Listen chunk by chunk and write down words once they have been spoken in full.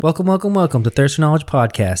Welcome to Thirst for Knowledge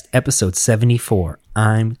Podcast, episode 74.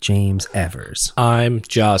 I'm James Evers. I'm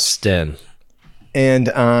Justin. And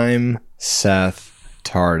I'm Seth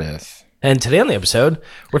Tardif. And today on the episode,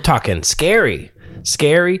 we're talking scary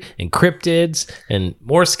and cryptids and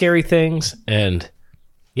more scary things. And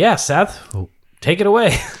yeah, Seth, take it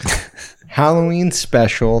away. Halloween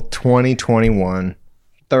special 2021.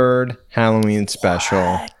 Third Halloween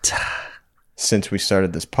special since we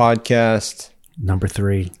started this podcast. Number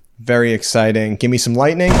 3. Very exciting. Give me some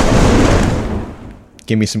lightning.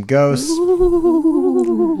 Give me some ghosts.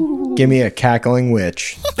 Give me a cackling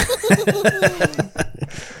witch.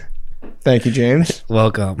 Thank you, James.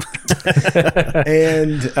 Welcome.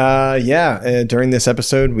 And during this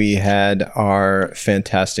episode, we had our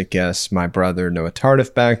fantastic guest, my brother Noah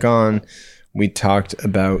Tardif, back on. We talked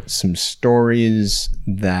about some stories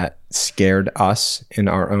that scared us in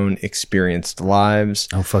our own experienced lives.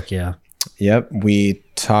 Oh, fuck yeah. Yep. We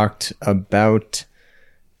talked about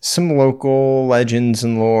some local legends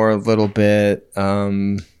and lore a little bit.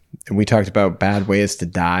 We talked about bad ways to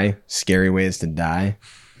die, scary ways to die.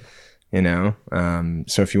 You know,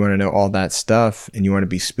 so if you want to know all that stuff and you want to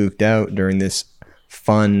be spooked out during this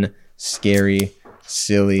fun, scary,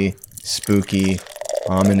 silly, spooky,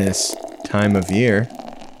 ominous time of year,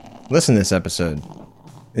 listen to this episode.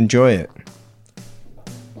 Enjoy it.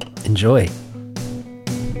 Enjoy.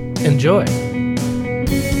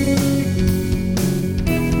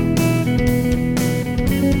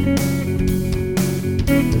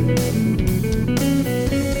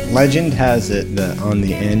 Legend has it that on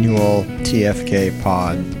the annual TFK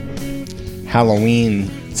pod Halloween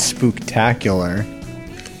Spooktacular,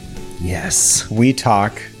 Yes. we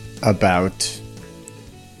talk about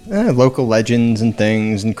local legends and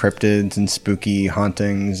things and cryptids and spooky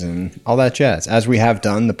hauntings and all that jazz, as we have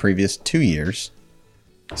done the previous 2 years.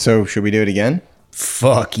 So should we do it again?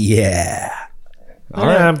 Fuck yeah. All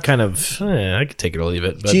right. I'm kind of, I could take it or leave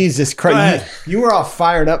it. But Jesus Christ. You were all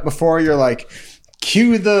fired up before. You're like,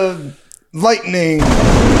 cue the lightning.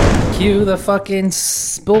 Cue the fucking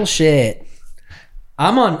bullshit.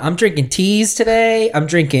 I'm drinking teas today. I'm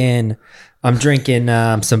drinking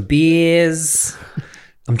some beers.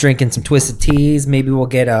 I'm drinking some twisted teas. Maybe we'll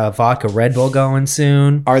get a vodka Red Bull going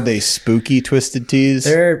soon. Are they spooky twisted teas?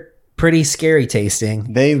 They're pretty scary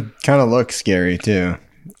tasting. They kind of look scary too.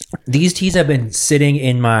 These teas have been sitting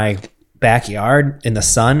in my backyard in the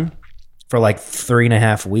sun for like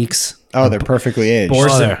 3.5 weeks. Oh, they're perfectly aged.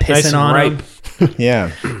 Boris they're been nice pissing and on ripe. them.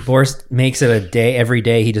 Yeah. Boris makes it a day every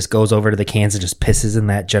day. He just goes over to the cans and just pisses in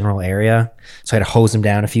that general area. So I had to hose him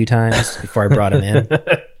down a few times before I brought him in.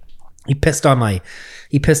 He pissed on my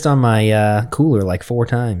cooler like 4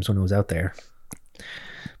 times when it was out there.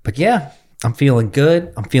 But yeah, I'm feeling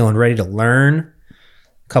good. I'm feeling ready to learn.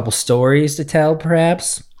 A couple stories to tell,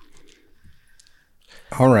 perhaps.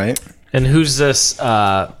 All right. And who's this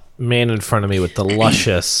man in front of me with the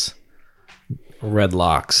luscious red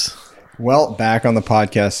locks? Well, back on the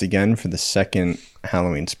podcast again for the second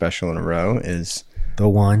Halloween special in a row is The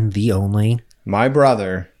one, the only. my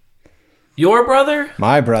brother, Your brother?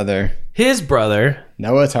 His brother?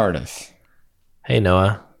 Noah Tardif. Hey,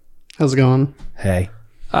 Noah. How's it going? Hey.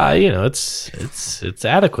 It's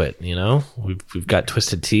adequate. You know, we've got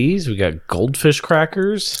twisted teas, we got goldfish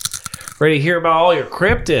crackers. Ready to hear about all your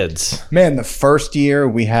cryptids? Man, the first year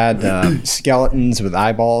we had skeletons with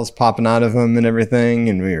eyeballs popping out of them and everything,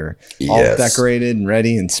 and we were all decorated and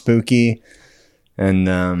ready and spooky.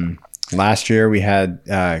 And last year we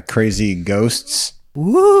had crazy ghosts.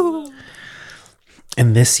 Woo!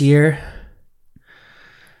 And this year,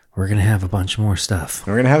 we're going to have a bunch more stuff.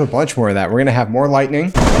 We're going to have a bunch more of that. We're going to have more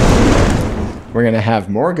lightning. We're going to have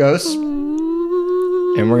more ghosts.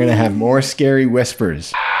 And we're going to have more scary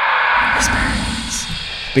whispers.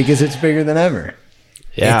 Because it's bigger than ever.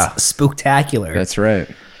 Yeah. It's spooktacular. That's right.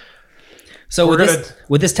 So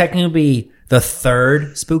would this technically be the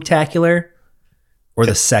third spooktacular or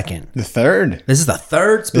the second? The third. This is the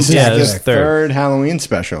third This is spooktacular. the third Halloween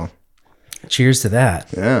special. Cheers to that.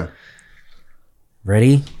 Yeah.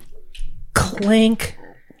 Ready? Clink.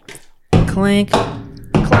 Clink.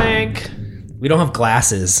 Clank. We don't have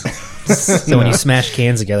glasses. So when you smash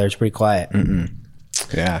cans together, it's pretty quiet.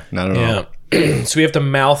 Yeah, not at all. Yeah. So we have to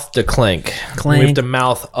mouth to clank. Clank. We have to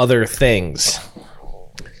mouth other things.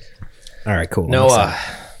 All right, cool. Noah,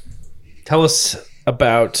 tell us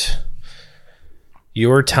about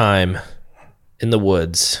your time in the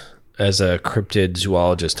woods as a cryptid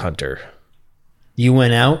zoologist hunter. You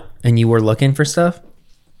went out and you were looking for stuff?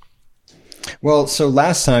 Well, so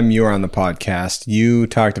last time you were on the podcast, you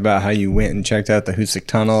talked about how you went and checked out the Hoosick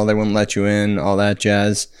Tunnel. They wouldn't let you in, all that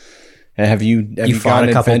jazz. Have you fought gone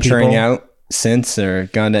a couple adventuring people? out since, or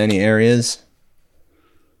gone to any areas?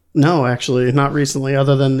 No, actually, not recently,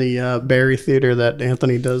 other than the Barry Theater that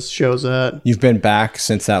Anthony does shows at. You've been back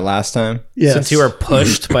since that last time? Yes. Since you were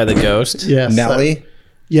pushed by the ghost. Yes. Nelly?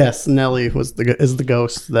 Yes, Nelly is the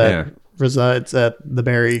ghost that Yeah. resides at the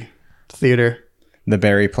Barry Theater. The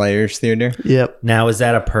Barry Players Theater? Yep. Now, is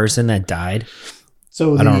that a person that died?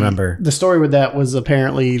 So I don't remember. The story with that was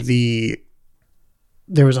apparently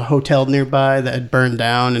there was a hotel nearby that had burned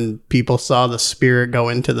down, and people saw the spirit go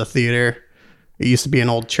into the theater. It used to be an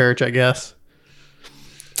old church, I guess.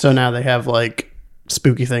 So now they have like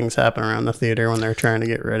spooky things happen around the theater when they're trying to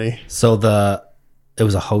get ready. So it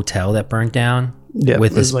was a hotel that burnt down Yeah,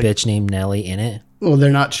 with it was this like- bitch named Nellie in it. Well, they're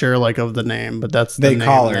not sure like of the name, but that's the They name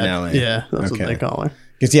call her that- Nellie. Yeah, that's Okay. what they call her.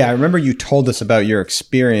 Because, yeah, I remember you told us about your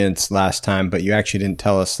experience last time, but you actually didn't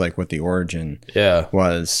tell us, like, what the origin Yeah.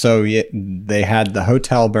 was. So they had the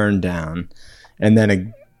hotel burned down, and then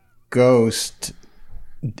a ghost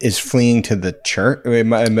is fleeing to the church.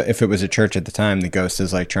 If it was a church at the time, the ghost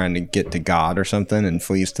is, like, trying to get to God or something and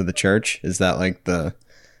flees to the church. Is that, like, the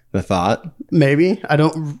thought? Maybe I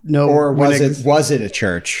don't know. Or when was it a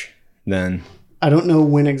church then? I don't know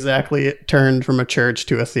when exactly it turned from a church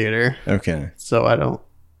to a theater, Okay. so I don't.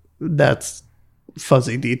 That's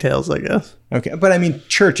fuzzy details, I guess. Okay, but I mean,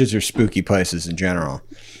 churches are spooky places in general.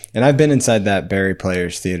 And I've been inside that Barry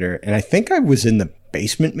Players Theater, and I think I was in the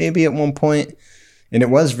basement maybe at one point, and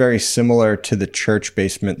it was very similar to the church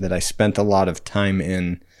basement that I spent a lot of time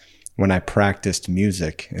in when I practiced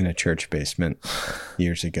music in a church basement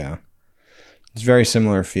years ago. It's a very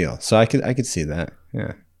similar feel, so I could see that.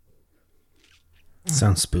 Yeah.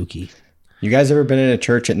 Sounds spooky. You guys ever been in a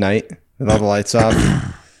church at night with all the lights off?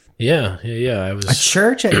 Yeah. I A was.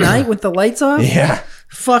 church at night with the lights off? Yeah,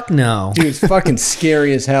 Fuck no. dude, it's fucking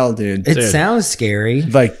scary as hell, dude. It sounds scary.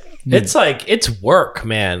 Like. It's like, it's work,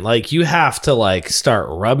 man. Like, you have to, like, start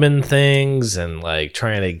rubbing things and, like,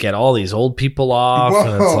 trying to get all these old people off.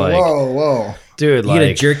 and it's like, whoa. dude, You gotta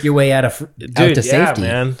like, jerk your way out of out dude, to yeah, safety.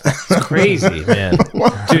 man. It's crazy, man.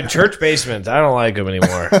 Dude, church basements, I don't like them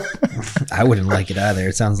anymore. I wouldn't like it either.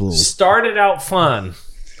 It sounds a little. Started out fun.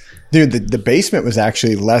 Dude, the basement was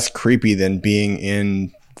actually less creepy than being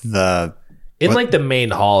in the... In, like, the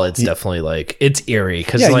main hall, it's definitely, like, it's eerie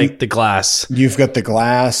because, Yeah, like, the glass You've got the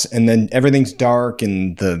glass, and then everything's dark,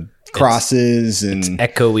 and the crosses, and...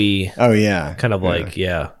 echoey, Oh, yeah. kind of like,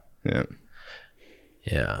 yeah.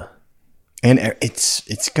 Yeah. And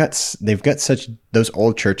they've got such... Those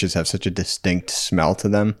old churches have such a distinct smell to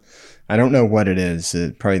them. I don't know what it is.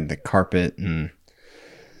 Probably the carpet and...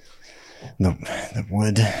 The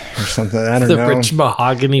wood or something. I don't The know. rich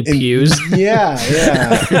mahogany pews. Yeah.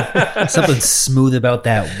 Something smooth about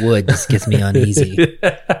that wood just gets me uneasy.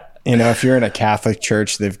 You know, if you're in a Catholic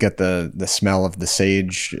church, they've got the smell of the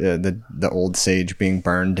sage, the old sage being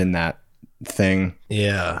burned in that thing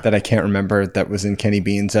Yeah. that I can't remember that was in Kenny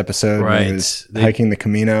Bean's episode when he Right. was hiking the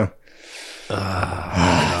Camino.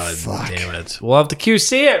 God fuck. damn it. We'll have to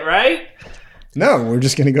QC it, right? No, we're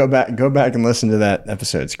just gonna go back and listen to that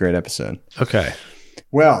episode. It's a great episode. Okay.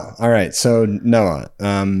 Well, all right. So Noah,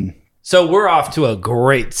 So we're off to a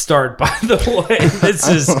great start, by the way. This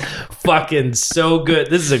is fucking so good.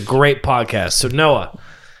 This is a great podcast. So Noah,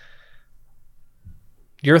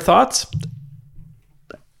 your thoughts?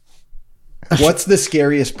 what's the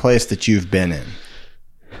scariest place that you've been in?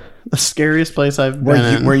 The scariest place I've Where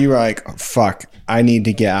been in. you were like, oh, fuck, I need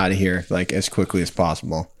to get out of here like as quickly as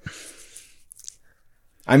possible.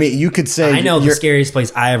 I mean, you could say I know the you're scariest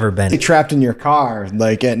place I ever been. trapped in your car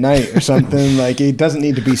like at night or something. Like it doesn't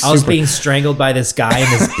need to be super. I was being strangled by this guy in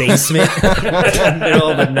his basement in the middle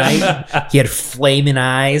of the night. He had flaming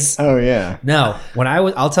eyes. Oh yeah. No,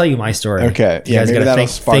 I'll tell you my story. Okay. You Yeah. guys Maybe gotta that'll think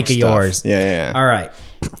spark of stuff. yours. Yeah. All right.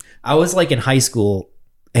 I was like in high school,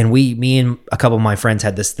 and me and a couple of my friends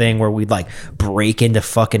had this thing where we'd like break into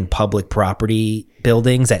fucking public property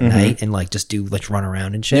buildings at night and like just do like run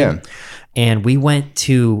around and shit. Yeah. And we went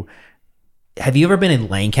to. Have you ever been in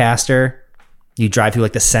Lancaster? You drive through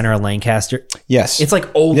like the center of Lancaster. Yes. It's like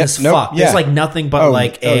old Yeah, as nope, fuck. yeah. There's like nothing but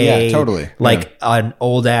like yeah, totally. like an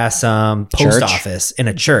old ass post Church? office in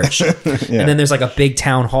a church, and then there's like a big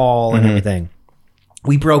town hall and everything.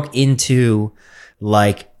 We broke into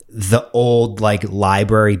like the old like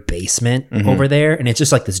library basement over there, and it's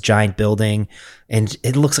just like this giant building, and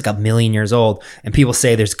it looks like 1,000,000 years old. And people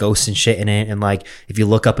say there's ghosts and shit in it, and like if you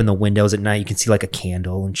look up in the windows at night, you can see like a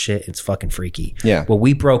candle and shit. It's fucking freaky. Yeah. Well,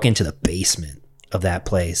 we broke into the basement of that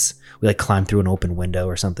place. We like climbed through an open window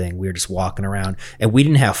or something. We were just walking around, and we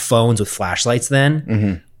didn't have phones with flashlights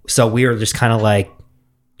then, so we were just kind of like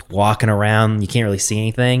walking around. You can't really see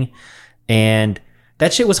anything. And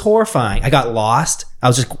that shit was horrifying. I got lost. I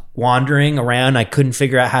was just wandering around. I couldn't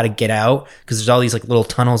figure out how to get out because there's all these like little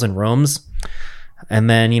tunnels and rooms. And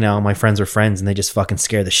then, my friends were friends and they just fucking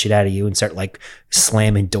scare the shit out of you and start like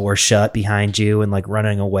slamming doors shut behind you and like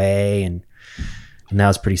running away. And that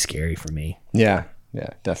was pretty scary for me. Yeah,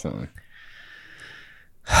 definitely.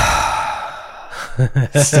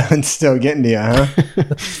 Still getting to you, huh?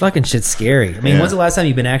 Fucking shit's scary. I mean, when's the last time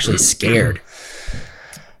you've been actually scared?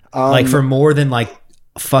 Like for more than like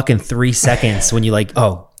fucking 3 seconds when you like,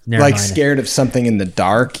 oh, never like mind. scared of something in the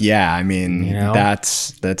dark. Yeah, I mean,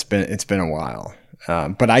 it's been a while.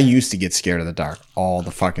 But I used to get scared of the dark all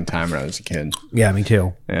the fucking time when I was a kid. Yeah, me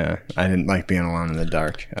too. Yeah, I didn't like being alone in the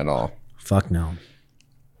dark at all. Fuck no.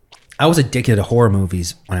 I was addicted to horror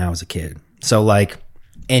movies when I was a kid. So like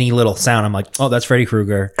any little sound, I'm like, oh, that's Freddy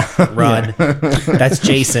Krueger. Run. That's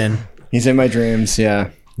Jason. He's in my dreams. Yeah.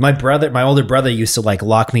 My older brother used to like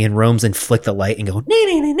lock me in rooms and flick the light and go,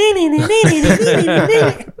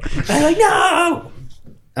 I'm like, no.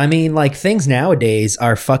 I mean, like things nowadays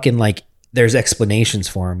are fucking like, there's explanations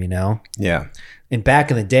for them, Yeah. And back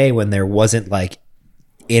in the day when there wasn't like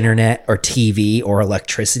internet or TV or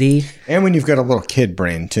electricity. And when you've got a little kid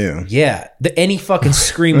brain too. Yeah. Any fucking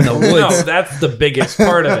scream in the woods. No, that's the biggest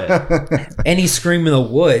part of it. Any scream in the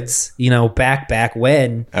woods, back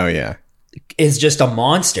when. Oh yeah. Is just a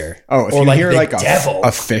monster. Oh, if or you like hear the like devil.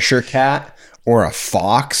 a fisher cat or a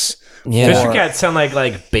fox. Fisher cats sound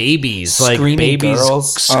like babies, like Screaming babies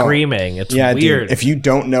girls. screaming. It's Yeah, weird. dude. If you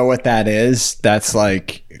don't know what that is, that's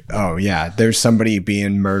like, oh yeah, there's somebody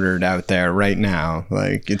being murdered out there right now.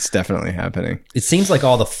 Like it's definitely happening. It seems like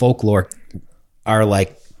all the folklore are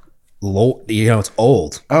like low, it's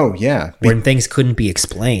old. Oh yeah. When things couldn't be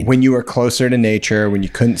explained. When you were closer to nature, when you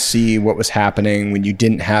couldn't see what was happening, when you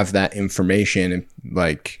didn't have that information, and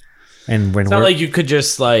like, And when it's not like you could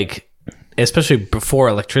just like, especially before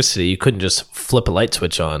electricity, you couldn't just flip a light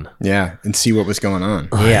switch on. yeah, and see what was going on.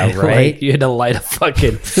 yeah, right. Like, you had to light a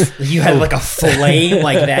fucking. You had like a flame,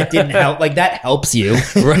 like that didn't help. Like that helps you.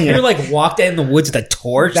 You're like walked in the woods with a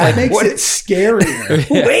torch. That like, makes what? it scarier.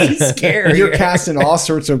 Way scary. You're casting all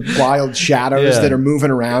sorts of wild shadows that are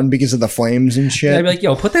moving around because of the flames and shit. I'd be like,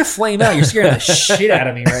 yo, put that flame out. You're scaring the shit out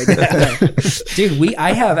of me right now. Dude,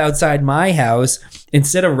 I have outside my house,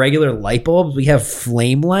 instead of regular light bulbs, we have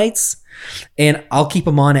flame lights. And I'll keep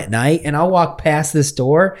them on at night, and I'll walk past this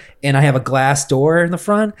door, and I have a glass door in the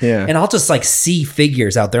front, and I'll just like see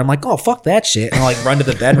figures out there. I'm like, oh, fuck that shit. And I'll like run to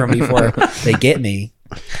the bedroom before they get me.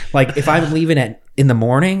 Like if I'm leaving in the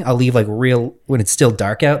morning, I'll leave like when it's still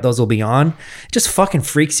dark out, those will be on. It just fucking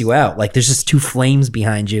freaks you out. Like there's just two flames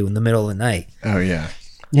behind you in the middle of the night. Oh yeah.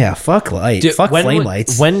 Yeah, fuck light. Dude, fuck flame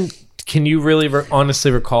lights. When can you really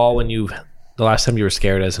honestly recall the last time you were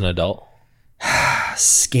scared as an adult?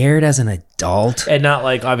 Scared as an adult? And not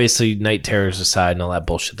like obviously night terrors aside and all that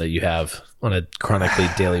bullshit that you have on a chronically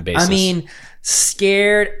daily basis. I mean,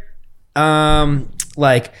 scared,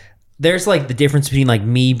 like there's like the difference between like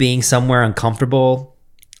me being somewhere uncomfortable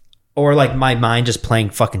or like my mind just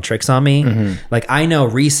playing fucking tricks on me. Mm-hmm. Like I know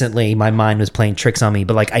recently my mind was playing tricks on me,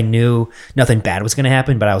 but like I knew nothing bad was going to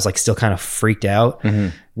happen, but I was like still kind of freaked out.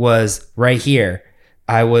 Was right here.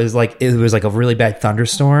 I was like, it was like a really bad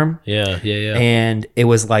thunderstorm. Yeah. And it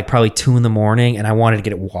was like probably 2 a.m. and I wanted to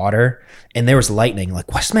get water and there was lightning,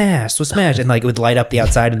 like what smash. And like it would light up the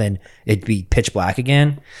outside and then it'd be pitch black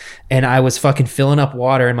again. And I was fucking filling up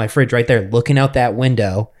water in my fridge right there, looking out that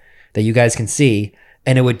window that you guys can see.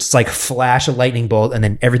 And it would just like flash a lightning bolt and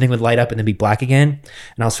then everything would light up and then be black again.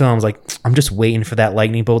 And I was like, I'm just waiting for that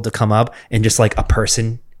lightning bolt to come up and just like a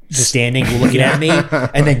person just standing looking at me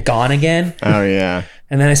and then gone again. Oh yeah.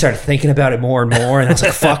 And then I started thinking about it more and more, and I was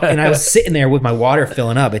like, "Fuck!" And I was sitting there with my water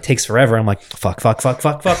filling up. It takes forever. I'm like, "Fuck!"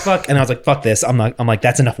 And I was like, "Fuck this!" I'm like,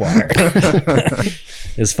 "That's enough water."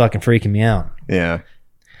 It's fucking freaking me out. Yeah.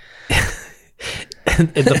 And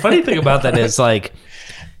the funny thing about that is like,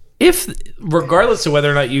 if regardless of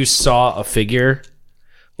whether or not you saw a figure,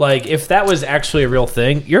 like if that was actually a real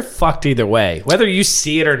thing, you're fucked either way, whether you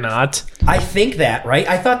see it or not. I think that, right?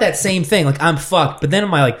 I thought that same thing. Like I'm fucked, but then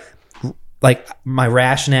my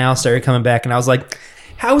rationale started coming back and I was like,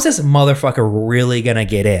 how is this motherfucker really gonna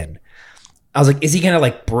get in? I was like, is he gonna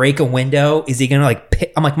like break a window? Is he gonna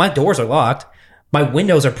like I'm like, my doors are locked. My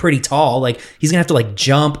windows are pretty tall. Like he's gonna have to like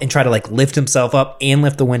jump and try to like lift himself up and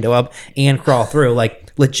lift the window up and crawl through.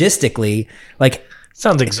 Like logistically, like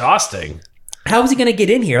Sounds exhausting. how is he gonna get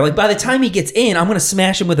in here? Like by the time he gets in, I'm gonna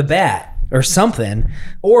smash him with a bat or something.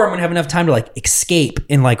 Or I'm gonna have enough time to like escape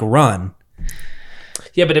and like run.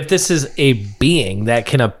 Yeah, but if this is a being that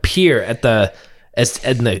can appear at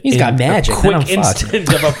He's got magic, A then I'm quick fucked.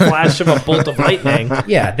 instant of a flash of a bolt of lightning.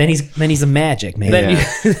 Yeah, then he's a magic man. Then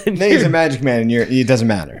Then he's a magic man, and it doesn't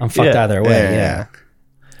matter. I'm fucked Yeah. either way. Yeah.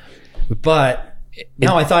 But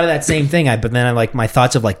no, I thought of that same thing. But then I like my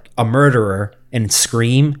thoughts of like a murderer and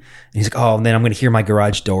Scream. And he's like, oh, and then I'm gonna hear my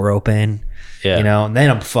garage door open. Yeah. You know, and then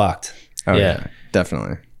I'm fucked. Oh, Yeah.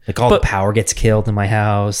 definitely. Like all the power gets killed in my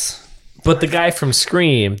house. But the guy from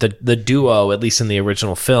Scream, the duo, at least in the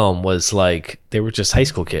original film, was like they were just high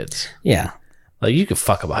school kids. Yeah. Like you could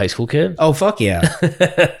fuck up a high school kid. Oh fuck yeah.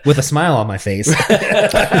 With a smile on my face.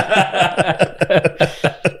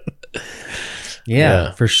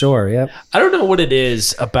 Yeah, for sure. Yep. I don't know what it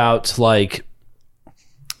is about like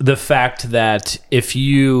the fact that if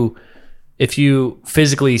you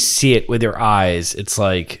physically see it with your eyes, it's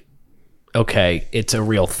like okay, it's a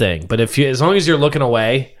real thing. But as long as you're looking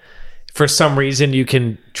away, for some reason you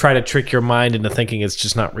can try to trick your mind into thinking it's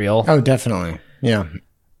just not real. Oh, definitely. Yeah.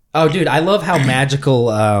 Oh, dude, I love how magical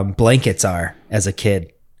blankets are as a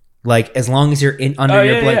kid. Like, as long as you're under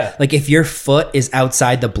your blanket, yeah. like if your foot is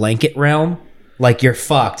outside the blanket realm, like you're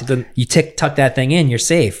fucked. Then you tuck that thing in, you're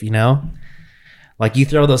safe. You know, like you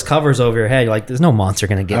throw those covers over your head, you're like, there's no monster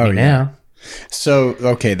gonna get me now. So,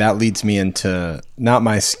 okay, that leads me into not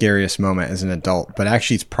my scariest moment as an adult, but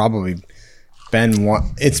actually it's probably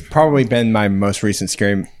been my most recent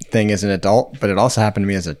scary thing as an adult, but it also happened to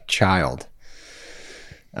me as a child.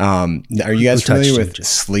 Are you guys familiar with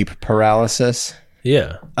sleep paralysis?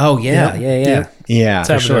 Yeah. Oh yeah. Yeah. It's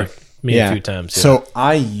happened to me a few times. Yeah. So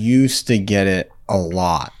I used to get it a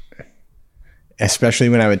lot, especially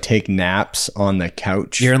when I would take naps on the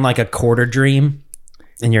couch. You're in like a quarter dream,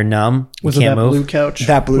 and you're numb. Was you it can't that move. blue couch?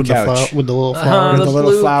 That blue with couch. with the little flowers. the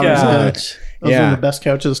little blue flowers on it. couch. Those are the best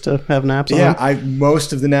couches to have naps Yeah, on.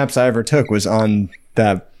 most of the naps I ever took was on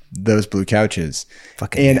those blue couches.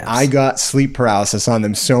 Fucking And naps. I got sleep paralysis on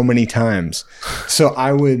them so many times. So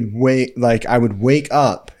I would wake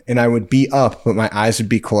up and I would be up, but my eyes would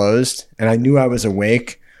be closed and I knew I was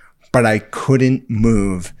awake, but I couldn't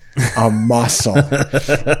move a muscle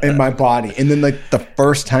in my body. And then like the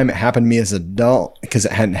first time it happened to me as an adult, because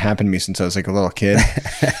it hadn't happened to me since I was like a little kid,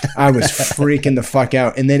 I was freaking the fuck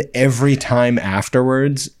out. And then every time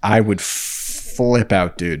afterwards, I would flip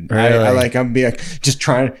out, dude. Really? I'm being just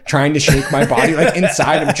trying to shake my body. Like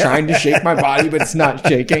inside, I'm trying to shake my body, but it's not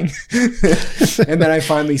shaking. And then I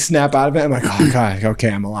finally snap out of it. I'm like, oh god, okay,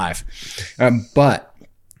 I'm alive. But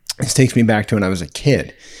this takes me back to when I was a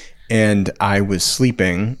kid. And I was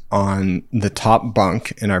sleeping on the top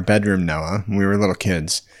bunk in our bedroom, Noah, when we were little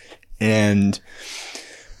kids. And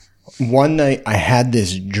one night I had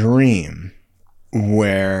this dream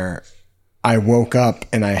where I woke up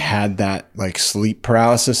and I had that like sleep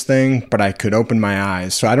paralysis thing, but I could open my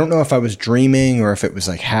eyes. So I don't know if I was dreaming or if it was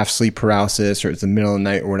like half sleep paralysis or it was the middle of the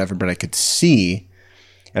night or whatever, but I could see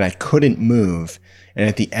and I couldn't move. And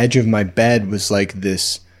at the edge of my bed was like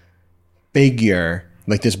this figure,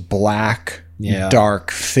 like this black, dark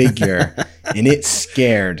figure. And it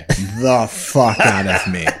scared the fuck out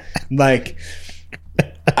of me. Like,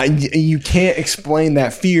 you can't explain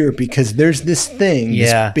that fear because there's this thing,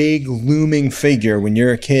 this big looming figure when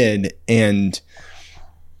you're a kid, and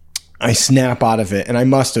I snap out of it, and I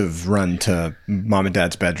must have run to mom and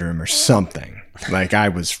dad's bedroom or something. Like I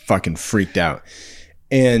was fucking freaked out,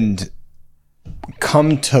 and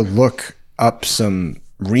come to look up some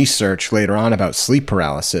research later on about sleep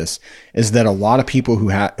paralysis is that a lot of people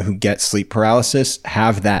who get sleep paralysis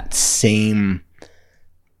have that same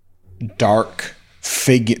dark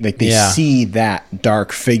figure, like they see that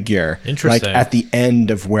dark figure like at the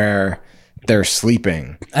end of where they're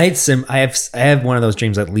sleeping. I have one of those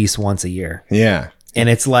dreams at least once a year. Yeah. And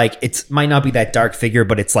it's like, it might not be that dark figure,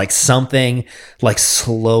 but it's like something like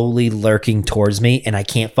slowly lurking towards me and I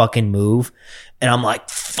can't fucking move. And I'm like,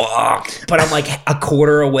 fuck. But I'm like a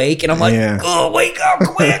quarter awake and I'm like, oh, wake up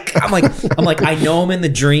quick. I'm like, I know I'm in the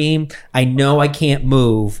dream. I know I can't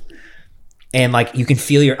move. And like, you can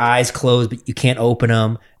feel your eyes closed, but you can't open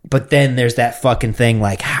them. But then there's that fucking thing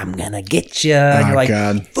like, I'm going to get you. And you're like,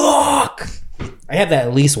 God. Fuck. I have that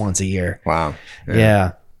at least once a year. Wow.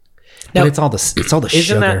 Yeah. Now, but it's all the isn't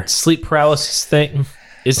sugar. That sleep paralysis thing?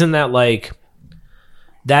 Isn't that like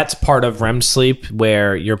that's part of REM sleep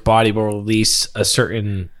where your body will release a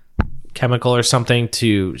certain chemical or something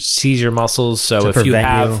to seize your muscles? So if you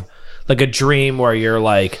have like a dream where you're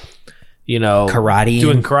like, you know,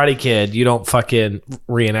 doing Karate Kid, you don't fucking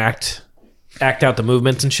act out the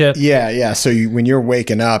movements and shit. Yeah. So when you're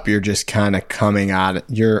waking up, you're just kind of coming out.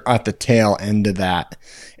 You're at the tail end of that,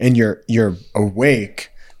 and you're awake,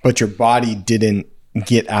 but your body didn't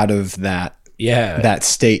get out of that that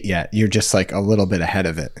state yet. You're just like a little bit ahead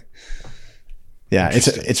of it. Yeah,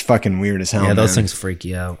 it's fucking weird as hell. Yeah, those man. things freak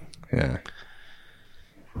you out. Yeah.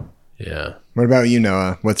 Yeah. What about you,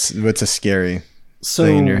 Noah? What's a scary So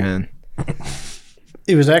thing in your hand?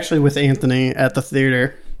 it was actually with Anthony at the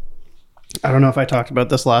theater. I don't know if I talked about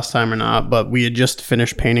this last time or not, but we had just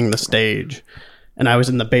finished painting the stage, and I was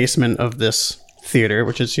in the basement of this theater,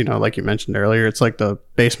 which is, like you mentioned earlier, it's like the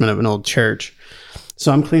basement of an old church.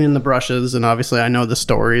 So I'm cleaning the brushes, and obviously I know the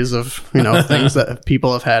stories of, things that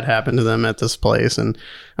people have had happen to them at this place. And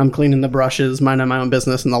I'm cleaning the brushes, minding my own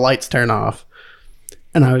business, and the lights turn off.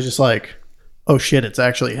 And I was just like, oh shit, it's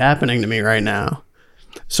actually happening to me right now.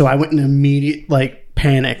 So I went in immediate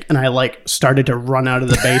panic, and I started to run out of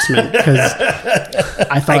the basement because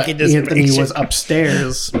I thought Anthony was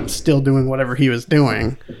upstairs still doing whatever he was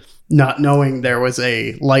doing, not knowing there was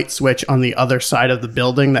a light switch on the other side of the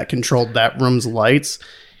building that controlled that room's lights.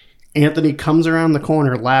 Anthony comes around the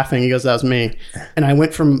corner laughing. He goes, "That was me." And I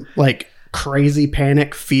went from crazy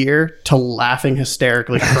panic fear to laughing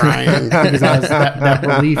hysterically, crying because I was that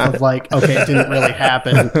relief of okay, it didn't really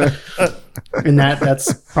happen. And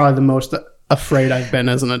that's probably the most afraid I've been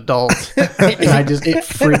as an adult. And it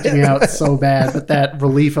freaked me out so bad. But that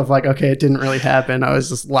relief of okay, it didn't really happen, I was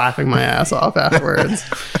just laughing my ass off afterwards.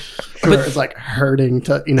 But it was hurting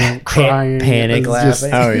to, crying. Panic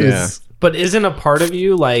laughing. Oh, yeah. But isn't a part of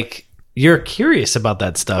you you're curious about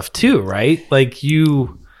that stuff too, right?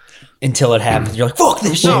 Until it happens, you're like, fuck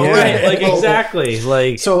this shit. No, right?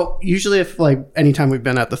 Exactly. So usually if anytime we've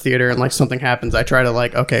been at the theater and something happens, I try to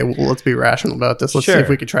okay, well, let's be rational about this. Let's see if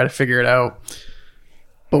we could try to figure it out.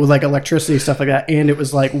 But with electricity, stuff like that, and it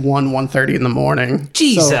was 1:30 in the morning.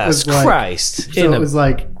 Jesus Christ. So it was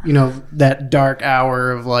that dark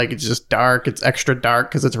hour of it's just dark. It's extra dark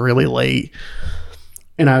because it's really late.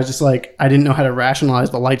 And I was just I didn't know how to rationalize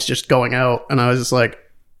the lights just going out. And I was just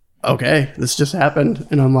okay, this just happened.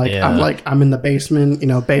 And I'm I'm in the basement.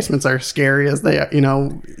 Basements are scary as they,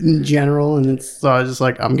 in general. And so I was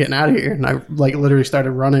just I'm getting out of here. And I literally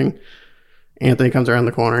started running. Anthony comes around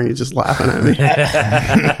the corner and he's just laughing at me.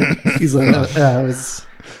 He's like, it was...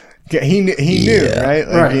 He knew, right?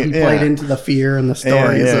 Right. He played into the fear and the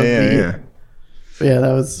stories of the... But yeah,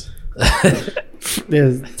 that was... it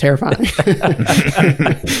was terrifying.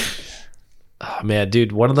 Oh, man,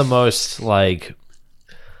 dude, one of the most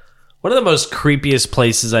creepiest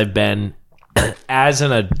places I've been as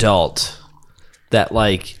an adult that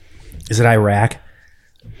Is it Iraq?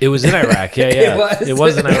 it was in Iraq. Yeah. It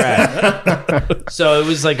was in Iraq. So it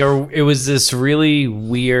was it was this really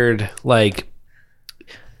weird,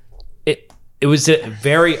 it was a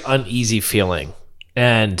very uneasy feeling.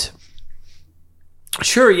 And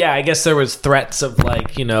sure, yeah, I guess there was threats of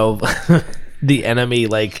the enemy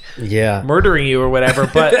murdering you or whatever,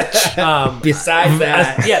 but besides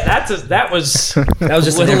that, yeah, that was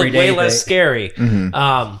just an everyday way less thing. scary.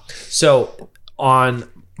 Mm-hmm. So on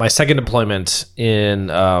my second deployment in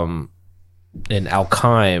Al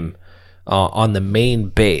Qaim, on the main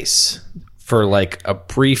base for a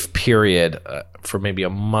brief period, for maybe a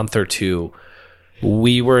month or two,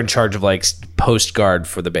 we were in charge of post guard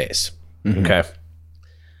for the base. Mm-hmm. Okay.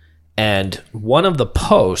 And one of the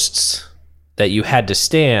posts that you had to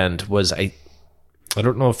stand was, I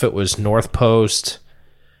don't know if it was North Post,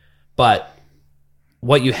 but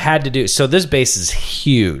what you had to do, so this base is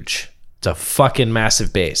huge. It's a fucking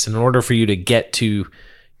massive base. And in order for you to get to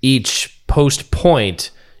each post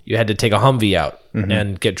point, you had to take a Humvee out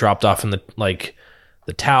and get dropped off in the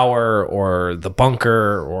tower or the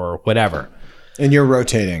bunker or whatever. And you're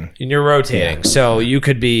rotating. Yeah. So you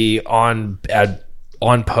could be on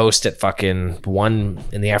post at fucking 1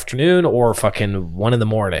 in the afternoon or fucking 1 in the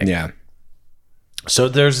morning. Yeah. So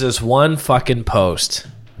there's this one fucking post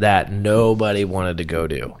that nobody wanted to go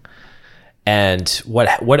to. And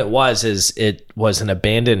what it was is it was an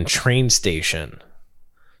abandoned train station.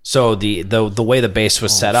 So the way the base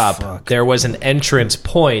was set up, there was an entrance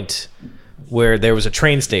point where there was a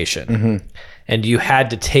train station. And you had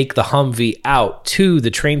to take the Humvee out to the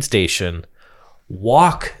train station,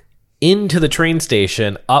 walk into the train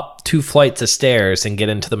station, up 2 flights of stairs, and get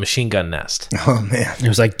into the machine gun nest. Oh, man. It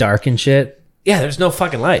was dark and shit. Yeah, there's no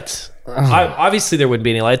fucking lights. Obviously, there wouldn't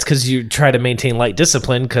be any lights because you try to maintain light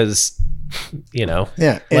discipline because,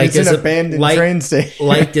 Yeah, it's an abandoned train station.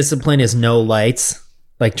 Light discipline is no lights.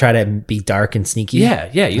 Try to be dark and sneaky.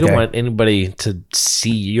 Yeah. You don't want anybody to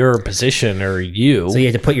see your position or you. So you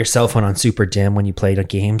had to put your cell phone on super dim when you played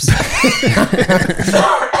games.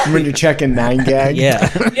 When you're checking 9gag.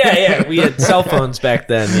 Yeah. Yeah. We had cell phones back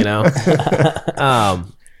then,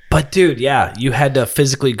 But dude, yeah, you had to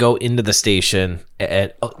physically go into the station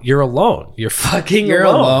and you're alone. You're fucking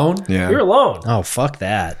alone. Yeah. You're alone. Oh, fuck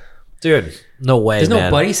that. Dude, no way, There's man.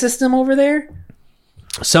 no buddy system over there?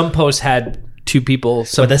 Some posts had 2 people.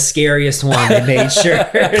 Some But the scariest one, they made sure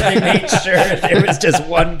there was just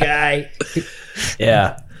one guy.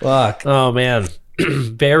 yeah. Fuck. Oh man.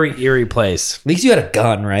 Very eerie place. At least you had a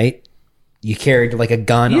gun, right? You carried like a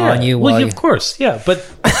gun on you Well, while yeah, you... of course. Yeah, but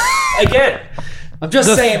again, I'm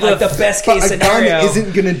just saying, like, the best case A gun scenario.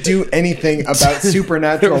 isn't going to do anything about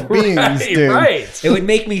supernatural beings, dude. right. It would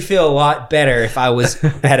make me feel a lot better if I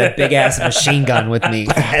had a big ass machine gun with me.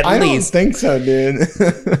 At I don't least. think so, dude.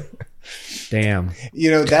 Damn.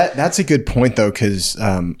 You know, that's a good point though, because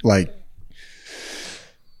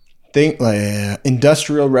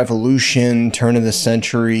industrial revolution, turn of the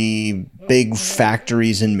century, big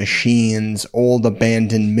factories and machines, old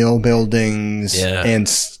abandoned mill buildings, Yeah. and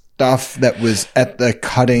stuff that was at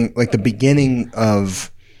the beginning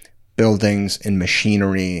of buildings and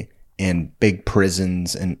machinery and big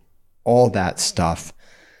prisons and all that stuff.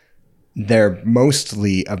 They're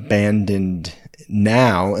mostly abandoned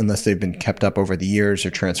now, unless they've been kept up over the years or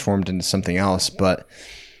transformed into something else. But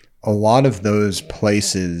a lot of those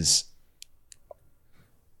places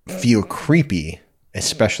feel creepy,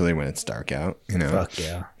 especially when it's dark out, you know, Fuck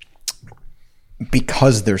yeah.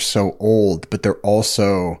 because they're so old, but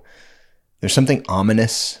there's something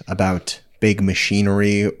ominous about big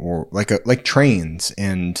machinery or like trains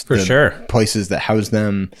and For sure. places that house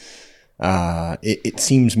them. It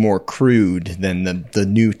seems more crude than the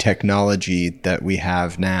new technology that we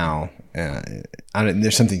have now.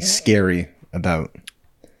 There's something scary about.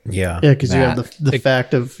 Yeah. Yeah, because you have the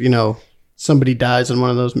fact of, somebody dies in one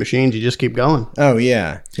of those machines, you just keep going. Oh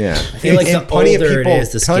yeah, yeah. I feel like the older it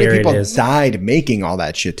is, the scarier it is. Died making all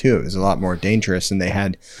that shit too. It was a lot more dangerous, and they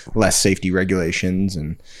had less safety regulations,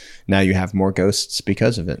 and now you have more ghosts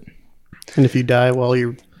because of it. And if you die while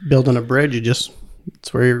you're building a bridge, it's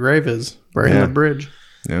where your grave is, right in Yeah. the bridge,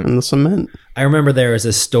 Yeah. in the cement. I remember there was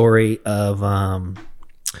a story of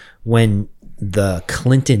when the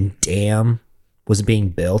Clinton Dam was being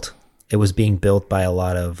built. It was being built by a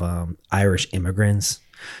lot of Irish immigrants,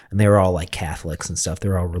 and they were all like Catholics and stuff. They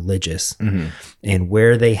were all religious. Mm-hmm. And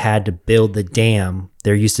where they had to build the dam,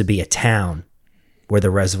 there used to be a town where the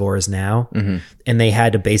reservoir is now. Mm-hmm. And they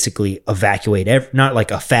had to basically evacuate, not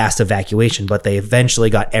like a fast evacuation, but they eventually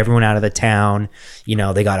got everyone out of the town. They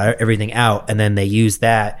got everything out, and then they used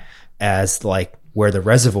that as like where the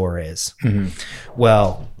reservoir is. Mm-hmm.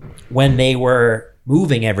 Well, when they were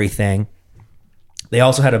moving everything, they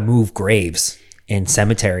also had to move graves and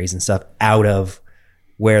cemeteries and stuff out of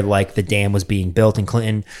where like the dam was being built in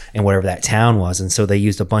Clinton and whatever that town was. And so they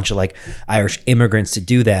used a bunch of like Irish immigrants to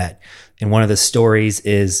do that. And one of the stories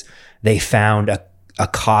is they found a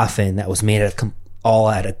coffin that was made all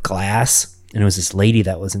out of glass. And it was this lady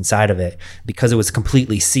that was inside of it. Because it was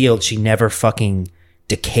completely sealed, she never fucking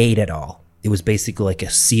decayed at all. It was basically like a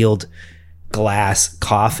sealed glass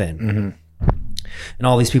coffin. Mm-hmm. And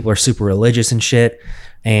all these people are super religious and shit.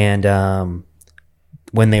 And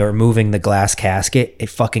when they were moving the glass casket, it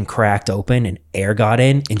fucking cracked open and air got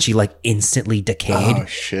in, and she like instantly decayed. Oh,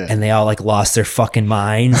 shit. And they all like lost their fucking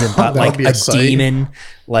minds and thought That like would be a a sight. demon.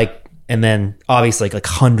 And then obviously like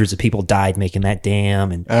hundreds of people died making that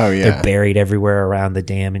dam, and Oh, yeah. they're buried everywhere around the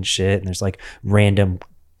dam and shit. And there's like random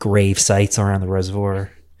grave sites around the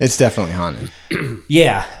reservoir. It's definitely haunted.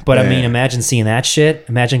 Yeah, but I Yeah. mean, imagine seeing that shit.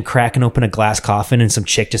 Imagine cracking open a glass coffin and some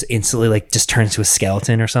chick just instantly like just turns to a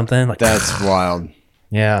skeleton or something. Like That's wild.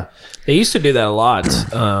 yeah, They used to do that a lot.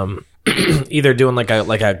 Either doing like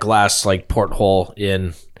a glass like porthole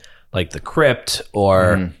in like the crypt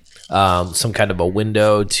or some kind of a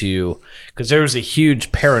window because there was a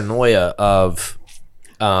huge paranoia of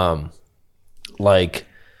like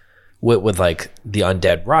with like the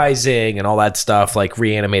undead rising and all that stuff, like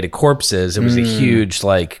reanimated corpses. It was a huge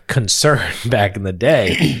like concern back in the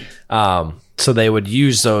day. So they would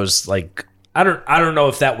use those like I don't know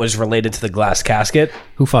if that was related to the glass casket.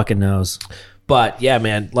 who fucking knows? But yeah,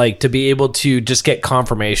 man, like to be able to just get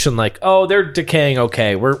confirmation, like, oh, they're decaying.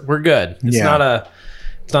 Okay, we're good. It's Yeah.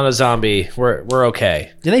 not a zombie. We're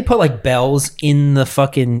okay. Did they put like bells in the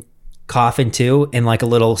fucking coffin too, and like a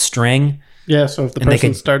little string? Yeah, so if the And they person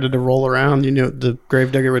could- started to roll around, the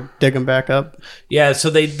gravedigger would dig them back up. Yeah. So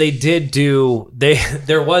they did do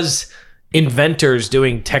there was inventors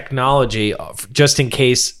doing technology just in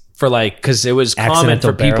case for like because it was common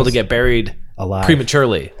Accidental for people barrels? to get buried Alive.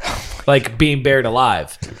 prematurely, like being buried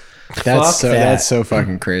alive. That's that. that's so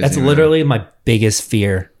fucking crazy. That's man. literally my biggest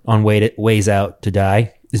fear on ways out to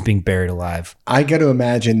die is being buried alive. I got to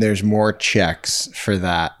imagine there's more checks for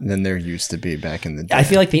that than there used to be back in the day. I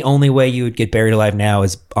feel like the only way you would get buried alive now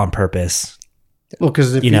is on purpose. Well,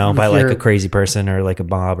 because if By if like you're- a crazy person or like a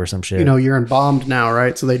mob or some shit. you're embalmed now,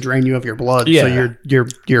 right? So they drain you of your blood. Yeah. So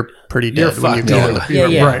you're pretty dead You're when you fucked. go.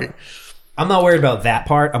 Yeah. Right. I'm not worried about that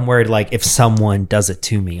part. I'm worried like if someone does it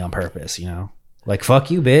to me on purpose, Like, fuck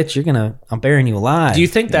you, bitch. I'm burying you alive. Do you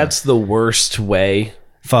think that's the worst way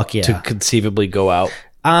Fuck yeah. to conceivably go out?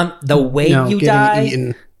 The way No, you getting die.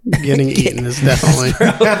 eaten is definitely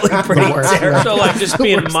Probably pretty the worst. terrible. So like just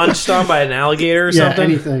being munched on by an alligator or something?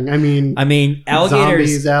 anything. I mean, Alligators.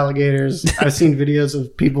 zombies, alligators. I've seen videos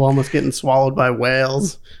of people almost getting swallowed by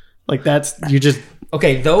whales. Like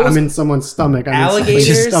Okay, those I'm in someone's stomach. I'm Alligators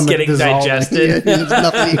in somebody's stomach getting dissolving. digested. Yeah, there's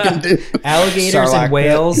nothing you can do. alligators Sarlacc and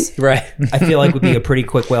whales. Right. I feel like would be a pretty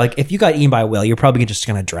quick way. Like if you got eaten by a whale, you're probably just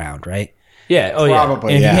gonna drown, right? Yeah. Oh yeah.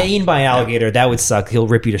 Probably, And if yeah. you get eaten by an alligator, that would suck. He'll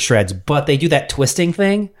rip you to shreds. But they do that twisting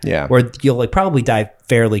thing, Yeah. where you'll like probably die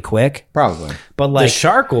fairly quick. Probably. But The like,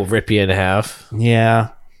 shark will rip you in half. yeah.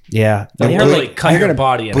 I They'll heard, literally cut your gonna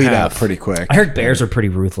body in bleed half. out pretty quick. I heard bears are pretty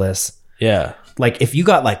ruthless. Yeah. Like if you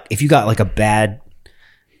got like a bad,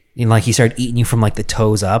 like he started eating you from like the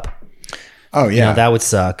toes up, Oh yeah. that would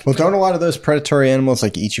suck. Well, don't a lot of those predatory animals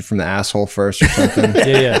like eat you from the asshole first or something?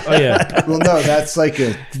 Yeah. Oh yeah. Well, no, that's like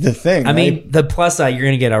the thing. I mean, the plus side, you're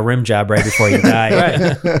gonna get a rim job right before you die.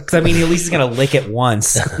 Right. Because at least he's gonna lick it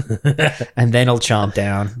once, and then he'll chomp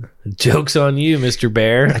down. Joke's on you, Mr.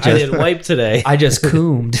 Bear. I didn't wipe today. I just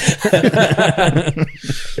coomed.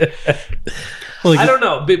 I don't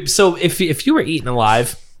know. But- So if you were eaten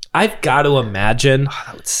alive, I've got to imagine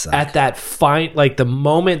That would suck. at that like the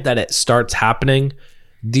moment that it starts happening,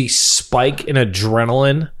 the spike in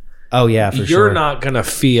adrenaline, Oh yeah, for you're sure. not gonna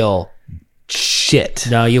feel shit.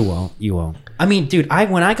 No, you won't. You won't. I mean, dude,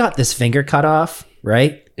 when I got this finger cut off,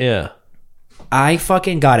 right? Yeah. I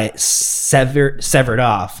fucking got it severed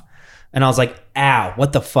off, and I was like, "Ow,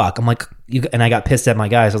 what the fuck?" I'm like, and I got pissed at my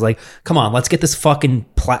guys. I was like, "Come on, let's get this fucking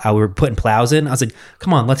plow." We were putting plows in. I was like,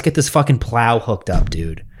 "Come on, let's get this fucking plow hooked up,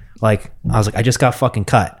 dude." Like, I was like, I just got fucking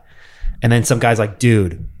cut, and then some guys like,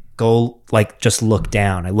 "Dude, go like just look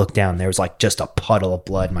down." I looked down. There was like just a puddle of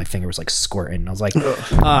blood. My finger was like squirting. I was like,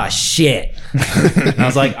 "Ah, shit." And I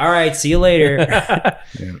was like, "All right, see you later."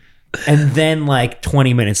 And then like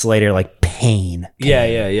 20 minutes later, like pain.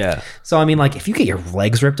 Yeah. So I mean, like, if you get your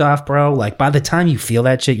legs ripped off, bro, like by the time you feel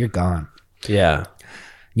that shit, you're gone. Yeah.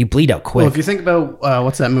 You bleed out quick. Well, if you think about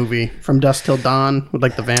what's that movie From Dusk Till Dawn with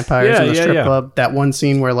like the vampires Yeah, in the yeah, strip yeah. club? That one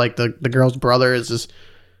scene where like the girl's brother is just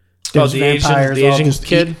Oh, there's the Asian just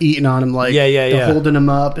kid? eating on him, like Yeah, they're holding him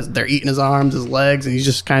up, they're eating his arms, his legs, and he's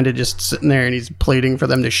just kind of just sitting there and he's pleading for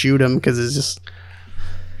them to shoot him because it's just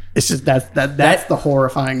that's the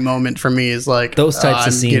horrifying moment for me. Is like Those types of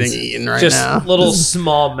I'm scenes. getting eaten right Just now. little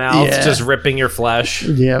small mouths Yeah. just ripping your flesh.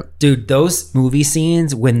 Yep. Dude, those movie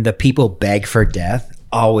scenes when the people beg for death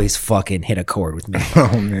always fucking hit a chord with me.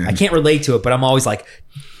 oh man. I can't relate to it, but I'm always like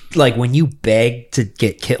when you beg to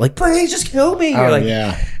get killed, like, please just kill me. You're Oh like,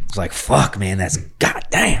 yeah. it's like, fuck, man, that's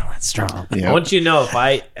goddamn, that's strong. I Yeah. want you to know, if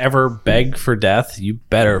I ever beg for death, you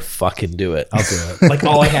better fucking do it. I'll do it. Like,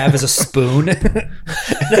 all I have is a spoon. And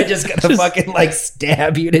I just gotta fucking like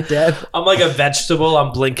stab you to death. I'm like a vegetable.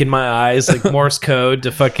 I'm blinking my eyes like Morse code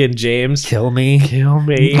to fucking James. Kill me. Kill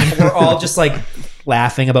me. We're all just like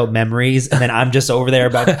laughing about memories, and then I'm just over there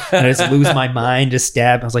and I just lose my mind, just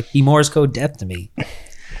stab. I was like, he Morse code death to me.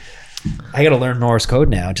 I gotta learn Morse code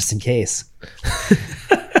now, just in case.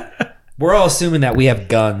 We're all assuming that we have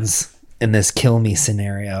guns in this kill me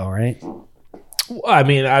scenario, right? I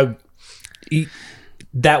mean,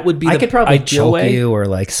 that would be. I the could probably ideal choke way. you or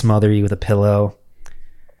like smother you with a pillow.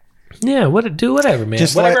 Yeah, do whatever, man.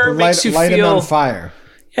 Just Whatever light makes you him feel. on fire.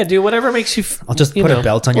 Yeah, dude. Whatever makes you. I'll just you put know. a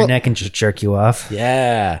belt on your neck and just jerk you off.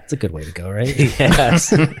 Yeah. That's a good way to go, right?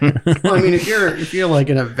 Yes. Well, I mean, if you're like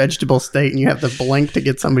in a vegetable state and you have to blink to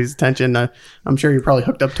get somebody's attention, I'm sure you're probably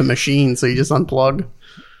hooked up to machines, so you just unplug.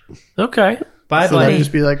 Okay. Bye, So they'd buddy.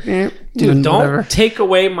 just be like, Dude, and don't whatever. take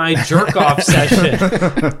away my jerk off session.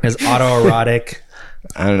 It's autoerotic.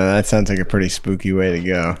 I don't know. That sounds like a pretty spooky way to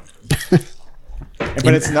go.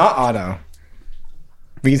 But it's not auto.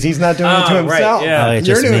 Because he's not doing it to Oh, right, himself. yeah. It's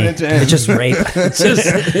You're just doing me. it to him. It's just rape.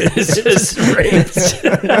 It's just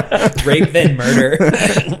rape. Rape then murder.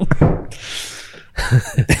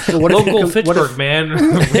 So what if you Local com- Fitchburg man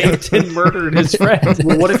raped and murdered his friend.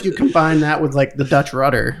 Well, what if you combine that with like the Dutch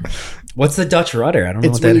rudder? What's the Dutch rudder? I don't know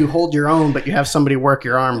It's what when that you hold your own, but you have somebody work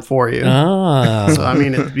your arm for you. Oh, So I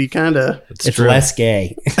mean, it'd be kind of it's less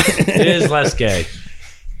gay. It is less gay.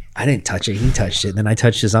 I didn't touch it. He touched it. Then I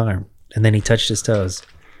touched his arm. And then he touched his toes.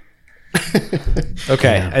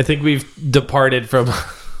 Okay, I think we've departed from.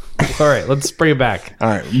 All right, let's bring it back. All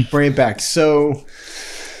right, bring it back. So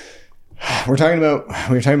we were talking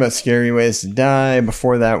about scary ways to die.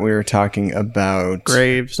 Before that, we were talking about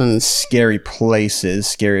Graves and scary places,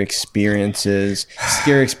 scary experiences.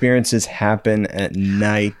 Scary experiences happen at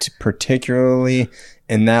night, particularly,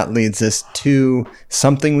 and that leads us to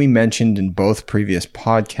something we mentioned in both previous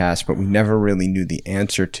podcasts, but we never really knew the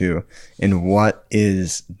answer to. And what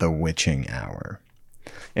is the witching hour?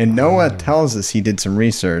 And Noah tells us he did some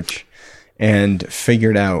research and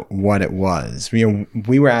figured out what it was.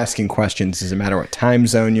 We were asking questions. Does it matter what time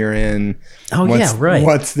zone you're in? Oh, yeah, right.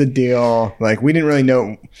 What's the deal? Like, we didn't really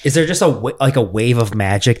know. Is there just a wave of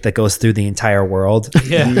magic that goes through the entire world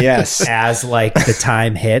Yes. as like the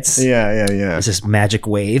time hits? Yeah. It's this magic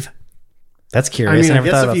wave. That's I curious. mean, I I never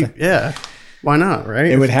guess thought if about you, yeah, why not, right?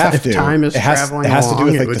 It would have if to. time is it has traveling to do along,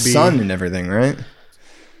 with it like would the be- sun and everything, right?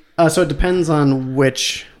 So it depends on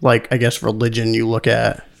which, like, I guess, religion you look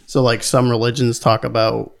at. So, like, some religions talk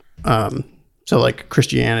about, so like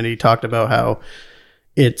Christianity talked about how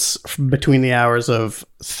it's between the hours of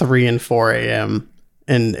 3 and 4 a.m.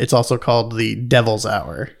 And it's also called the devil's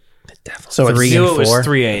hour. So I it's knew it 4? was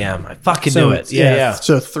 3 a.m. I fucking So knew it. Yeah.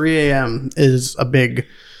 So 3 a.m. is a big,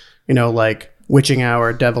 like witching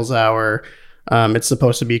hour, devil's hour. It's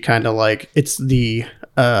supposed to be kind of like it's the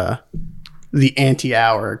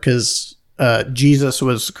anti-hour because Jesus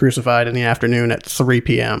was crucified in the afternoon at 3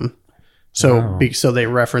 p.m. So so they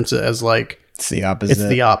reference it as like It's the opposite. it's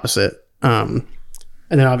the opposite. And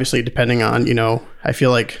then obviously depending on, I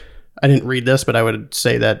feel like I didn't read this, but I would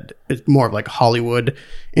say that it's more of like Hollywood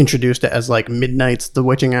introduced it as like midnight's the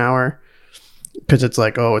witching hour because it's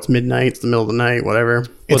like, oh, it's midnight, it's the middle of the night, whatever.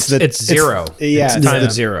 It's zero. Yeah, It's time the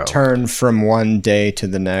zero. Turn from one day to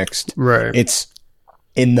the next. Right. It's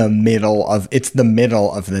in the middle of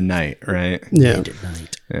the night, right? Yeah. at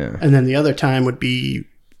night. Yeah. And then the other time would be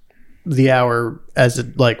the hour as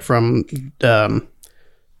it like from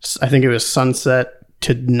I think it was sunset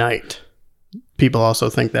to night. People also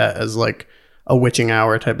think that as like a witching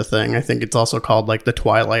hour type of thing. I think it's also called like the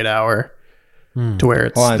twilight hour to where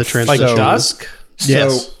it's Hold on, the like transition. Like dusk? So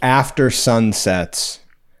Yes. after sunsets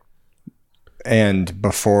and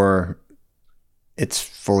before it's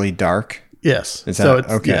fully dark. Yes. Is so that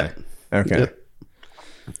it's, okay? Yeah. Okay. Yeah.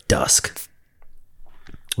 Dusk.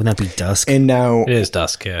 Wouldn't that be dusk? And now, It is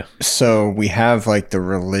dusk, yeah. so we have like the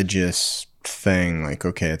religious thing, like,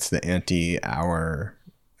 okay, it's the anti-hour,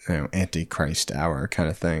 antichrist hour kind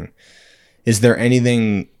of thing. Is there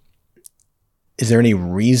any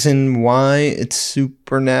reason why it's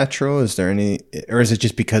supernatural? Is there any, or is it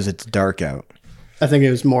just because it's dark out? I think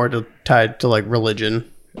it was more tied to like religion.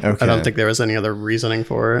 Okay. I don't think there was any other reasoning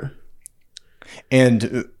for it.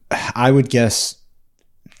 And I would guess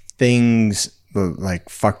things like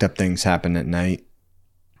fucked up things happen at night,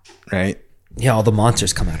 right? Yeah, all the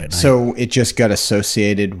monsters come out at night. So it just got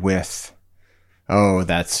associated with, oh,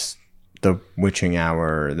 that's the witching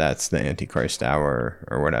hour, or that's the antichrist hour,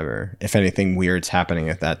 or whatever. If anything weird's happening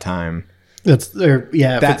at that time, That's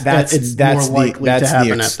yeah. It's more likely to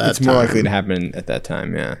happen at that it's time. more likely to happen at that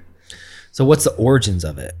time. Yeah. So what's the origins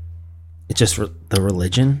of it? It's just the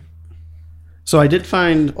religion? So I did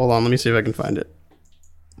find. Hold on, let me see if I can find it.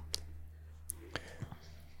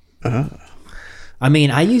 I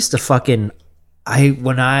mean, I used to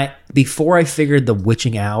before I figured the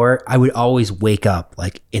witching hour, I would always wake up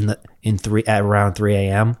like at around 3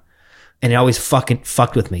 a.m. and it always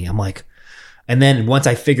fucked with me. I'm like, and then once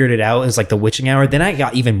I figured it out, it was like the witching hour. Then I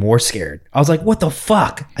got even more scared. I was like, what the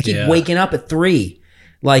fuck? I keep waking up at 3.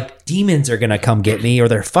 Like demons are going to come get me or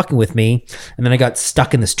they're fucking with me. And then I got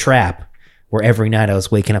stuck in this trap where every night I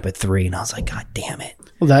was waking up at 3 and I was like, God damn it.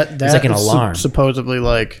 Well, that like an is alarm. supposedly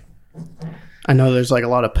like. I know there's like a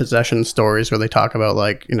lot of possession stories where they talk about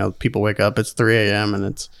like, people wake up, it's 3 a.m. and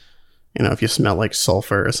it's, if you smell like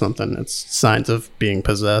sulfur or something, it's signs of being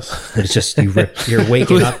possessed. But it's just you're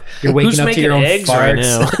waking up. You're waking Who's up to making your own eggs farts. right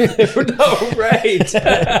now? No, right.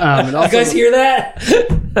 And You also, guys hear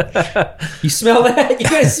that? You smell that? You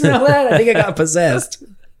guys smell that? I think I got possessed.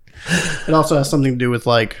 it also has something to do with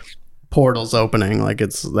like portals opening. Like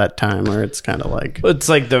it's that time where it's kind of like, It's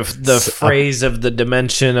like the phrase of the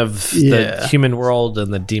dimension of the Yeah. human world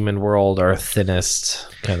and the demon world are thinnest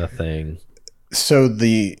kind of thing. So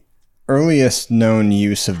the earliest known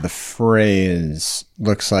use of the phrase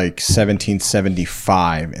looks like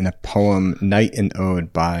 1775 in a poem "Night and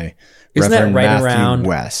Ode" by Isn't that Reverend right Matthew around-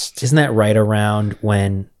 West. Isn't that right around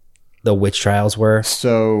when the witch trials were?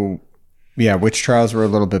 So, yeah, witch trials were a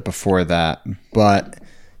little bit before that, but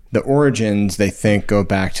the origins, they think, go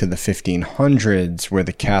back to the 1500s, where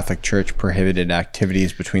the Catholic Church prohibited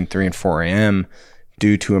activities between 3 and 4 a.m.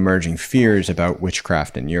 due to emerging fears about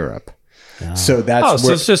witchcraft in Europe. So that's so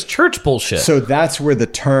where, it's just church bullshit. so that's where the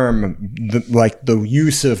term, the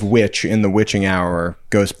use of witch in the witching hour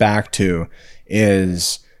goes back to,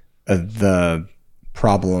 is the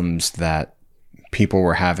problems that people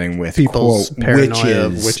were having with People's quote, paranoia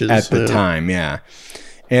of witches, at the yeah. time. Yeah.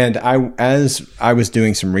 And as I was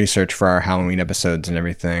doing some research for our Halloween episodes and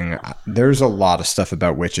everything, there's a lot of stuff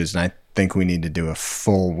about witches, and I think we need to do a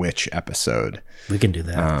full witch episode. We can do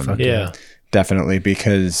that. Fuck yeah. Definitely,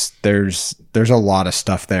 because there's a lot of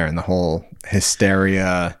stuff there, and the whole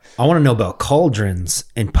hysteria. I want to know about cauldrons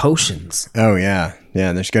and potions. Oh yeah.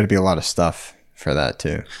 Yeah, there's got to be a lot of stuff for that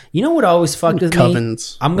too. You know what always fucked with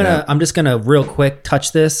Covens. me? I'm just gonna real quick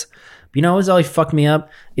touch this. You know what's always fucked me up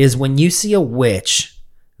is when you see a witch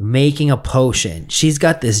making a potion. She's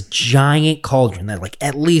got this giant cauldron, that like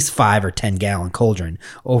at least 5 or 10 gallon cauldron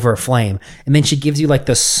over a flame, and then she gives you like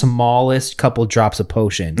the smallest couple drops of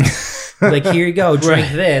potion. Like, here you go,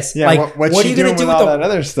 drink this. Yeah, like, what's what she are you gonna doing do with with all the that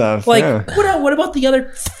other stuff? like? Yeah. What about the other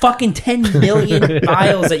fucking 10 million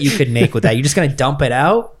vials that you could make with that? You're just gonna dump it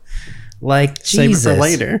out? Like, Save Jesus. it for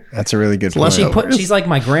later. That's a really good Well, point. she's like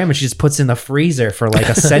my grandma. She just puts in the freezer for like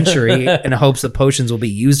a century in hopes that potions will be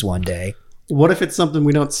used one day. What if it's something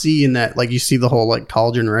we don't see in that? Like, you see the whole like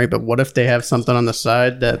cauldron, right? But what if they have something on the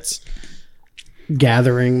side that's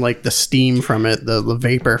gathering like the steam from it, the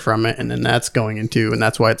vapor from it, and then that's going into, and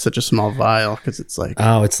that's why it's such a small vial, because it's like,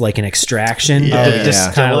 Oh, it's like an extraction. Yeah.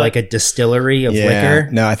 Yeah. Kind of like a distillery of yeah.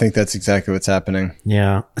 liquor. No, I think that's exactly what's happening.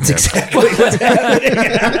 Yeah, that's exactly what's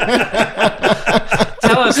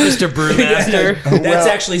Tell us, Mr. Brewmaster. That's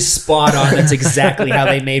actually spot on. That's exactly how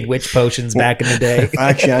they made witch potions back in the day.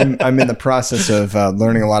 Actually, I'm in the process of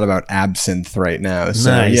learning a lot about absinthe right now.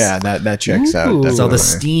 So Nice. yeah, that checks out. So Definitely. the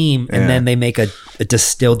steam, and then they make a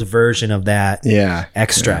distilled version of that Yeah.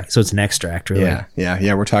 extract. So it's an extract, really.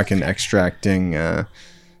 Yeah. We're talking extracting,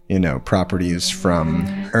 properties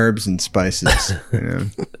from herbs and spices.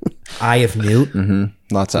 Eye of Newt.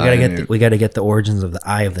 Lots of. We gotta get the origins of the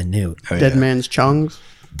Eye of the Newt. dead man's chungs.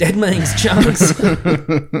 Dead man's chunks.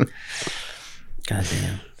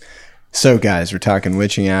 Goddamn. So, guys, we're talking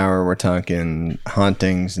witching hour. We're talking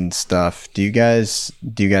hauntings and stuff. Do you guys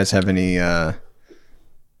have any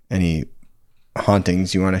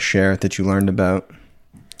hauntings you want to share that you learned about?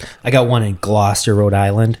 I got one in Gloucester, Rhode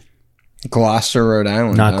Island. Gloucester, Rhode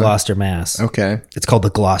Island. Not huh? Gloucester, Mass. Okay. It's called the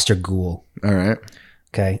Gloucester Ghoul. All right.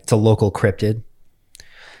 Okay. It's a local cryptid.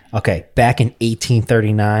 Okay. Back in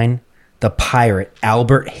 1839, the pirate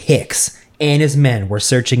Albert Hicks and his men were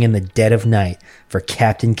searching in the dead of night for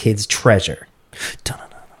Captain Kidd's treasure.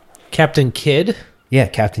 Captain Kidd? Yeah,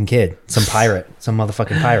 Captain Kidd. Some pirate. Some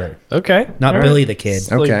motherfucking pirate. Okay. Not All Billy right. the Kid.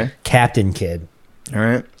 Okay. Captain Kidd. All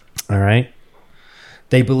right. All right.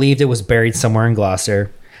 They believed it was buried somewhere in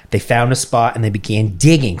Gloucester. They found a spot and they began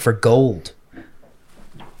digging for gold.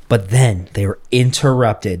 But then they were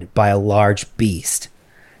interrupted by a large beast.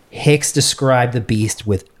 Hicks described the beast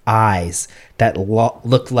with eyes that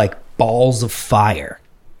looked like balls of fire.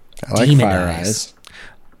 I like Demon fire eyes. eyes.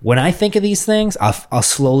 When I think of these things, I'll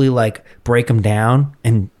slowly like break them down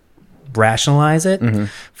and rationalize it.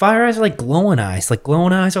 Fire eyes are like glowing eyes. Like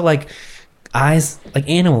glowing eyes are like eyes, like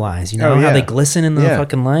animal eyes. You know Oh, how yeah. they glisten in the Yeah.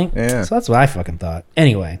 fucking light. Yeah. So that's what I fucking thought.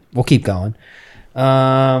 Anyway, we'll keep going.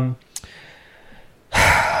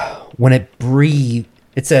 When it breathed,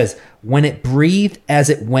 it says, when it breathed as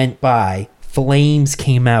it went by, flames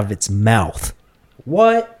came out of its mouth.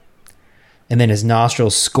 What? And then his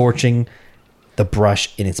nostrils scorching the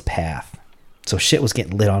brush in its path. So shit was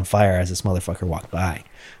getting lit on fire as this motherfucker walked by.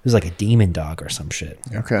 It was like a demon dog or some shit.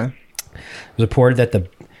 Okay. It was reported that it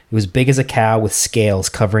was big as a cow with scales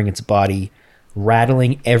covering its body,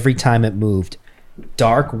 rattling every time it moved.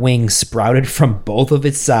 Dark wings sprouted from both of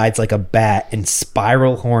its sides like a bat, and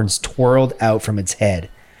spiral horns twirled out from its head.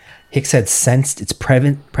 Hicks had sensed its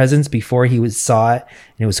presence before he saw it,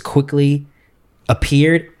 and it was quickly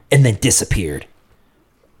appeared and then disappeared.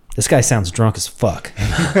 This guy sounds drunk as fuck.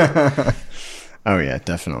 Oh yeah,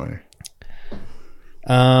 definitely.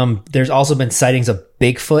 There's also been sightings of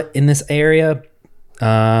Bigfoot in this area.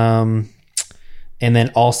 And then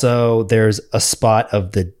also there's a spot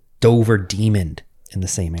of the Dover Demon in the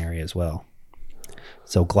same area as well.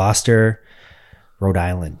 So Gloucester, Rhode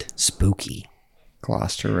Island, spooky.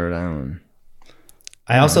 Gloucester, Rhode Island.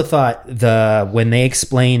 I also thought when they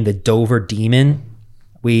explained the Dover Demon,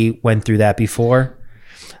 we went through that before.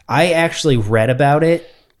 I actually read about it,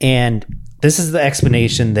 and this is the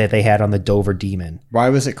explanation that they had on the Dover Demon. Why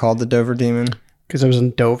was it called the Dover Demon? Because it was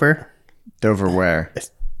in Dover. Dover where?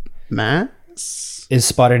 Mass? Is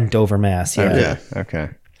spotted in Dover, Mass. Yeah. Okay. Okay.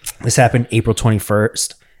 This happened April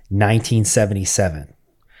 21st, 1977.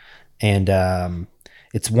 And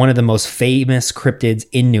it's one of the most famous cryptids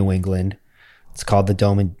in New England. It's called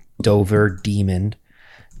the Dover Demon.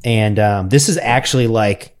 And this is actually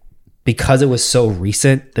like, because it was so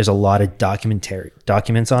recent, there's a lot of documents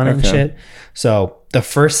on it and shit. So the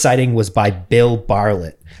first sighting was by Bill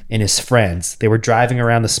Bartlett and his friends. They were driving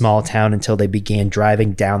around the small town until they began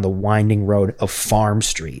driving down the winding road of Farm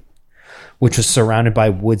Street, which was surrounded by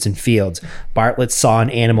woods and fields. Bartlett saw an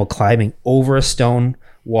animal climbing over a stone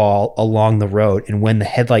wall along the road, and when the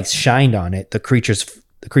headlights shined on it, the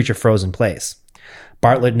creature froze in place.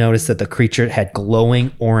 Bartlett noticed that the creature had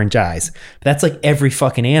glowing orange eyes. But that's like every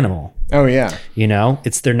fucking animal. Oh, yeah. You know,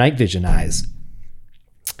 it's their night vision eyes.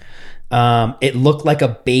 It looked like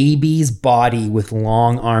a baby's body with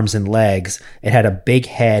long arms and legs. It had a big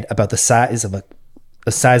head about the size of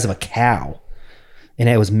a cow, and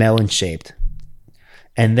it was melon shaped.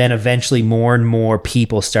 And then eventually more and more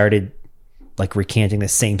people started like recanting the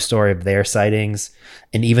same story of their sightings,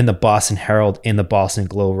 and even the Boston Herald and the Boston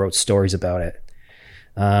Globe wrote stories about it.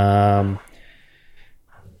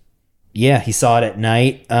 Yeah, he saw it at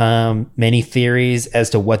night. Many theories as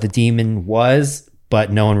to what the demon was,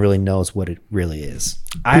 but no one really knows what it really is.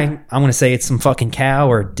 I'm going to say it's some fucking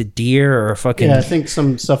cow or deer or a fucking Yeah, I think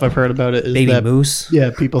some stuff I've heard about it is baby that, moose.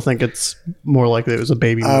 Yeah, people think it's more likely it was a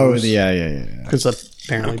baby Oh, moose. yeah. Because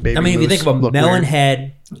apparently baby I mean, if you moose think of a look melon weird.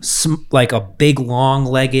 head, like a big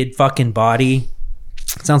long-legged fucking body,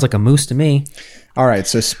 it sounds like a moose to me. All right.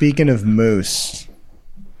 So speaking of moose,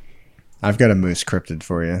 I've got a moose cryptid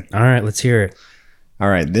for you. All right, let's hear it. All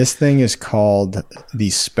right. This thing is called the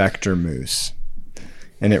Spectre Moose,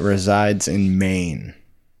 and it resides in Maine.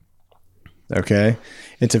 Okay.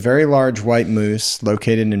 It's a very large white moose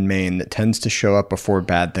located in Maine that tends to show up before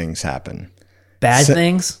bad things happen. Bad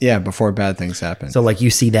things? Yeah, before bad things happen. So like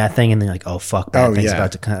you see that thing and then you're like, oh fuck, bad thing's yeah.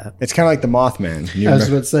 about to come. It's kind of like the Mothman. You I was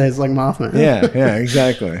remember- about to say, it's like Mothman. yeah,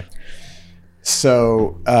 exactly.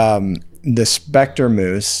 So the Spectre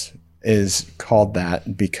Moose is called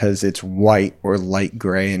that because it's white or light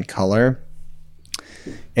gray in color,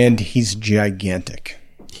 and he's gigantic.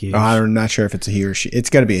 Huge. I'm not sure if it's a he or she. It's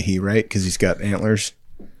got to be a he, right? Because he's got antlers.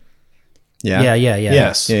 Yeah. Yeah.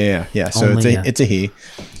 Yes. Yeah. So Only, it's a he.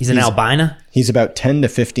 He's an albino? He's about 10 to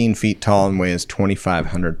 15 feet tall and weighs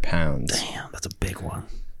 2,500 pounds. Damn, that's a big one.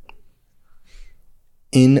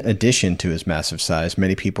 In addition to his massive size,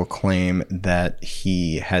 many people claim that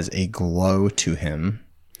he has a glow to him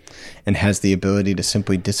and has the ability to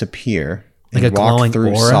simply disappear Like and a walk glowing through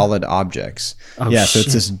aura? solid objects. Oh, yeah, so shit.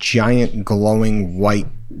 it's this giant glowing white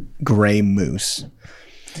gray moose.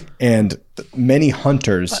 And many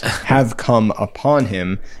hunters have come upon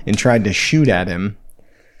him and tried to shoot at him.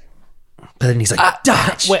 But then he's like,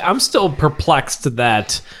 dodge. Wait, I'm still perplexed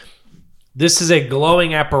that this is a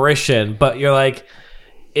glowing apparition, but you're like,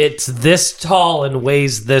 it's this tall and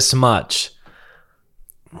weighs this much.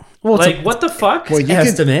 Well, it's Like, what the fuck? Well, you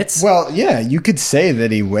Estimates. Could, well, yeah, you could say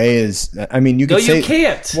that he weighs. I mean, you could No, say. you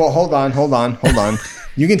can't. Well, hold on.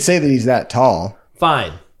 You can say that he's that tall.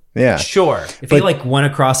 Fine. Yeah. Sure. if he like went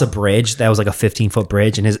across a bridge that was like a 15-foot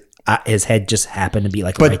bridge and his head just happened to be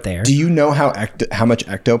like But right there. do you know how much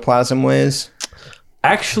ectoplasm weighs?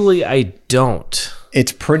 Actually, I don't.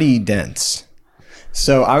 It's pretty dense.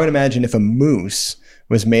 So I would imagine if a moose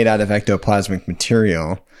was made out of ectoplasmic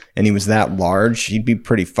material and he was that large, he'd be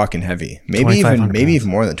pretty fucking heavy. Maybe 2,500 even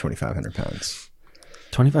more than 2,500 pounds.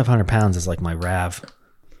 2,500 pounds is like my RAV.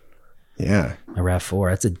 Yeah, My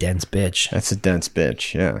RAV4. That's a dense bitch. that's a dense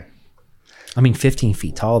bitch. Yeah. I mean, 15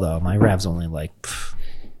 feet tall though. My RAV's only like,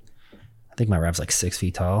 I think my RAV's like 6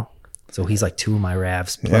 feet tall. So he's like two of my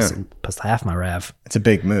RAVs plus half my RAV. It's a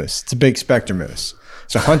big moose. It's a big Spectre moose.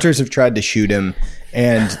 So hunters have tried to shoot him,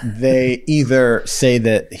 and they either say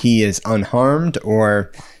that he is unharmed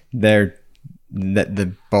or that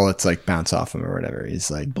the bullets like bounce off him or whatever.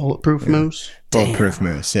 He's like Bulletproof moose. bulletproof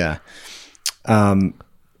moose. Yeah.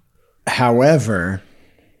 However,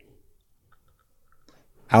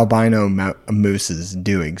 albino mooses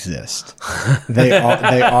do exist. They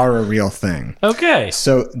are a real thing. Okay.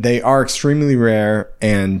 So they are extremely rare,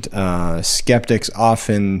 and skeptics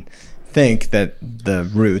often think that the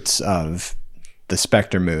roots of the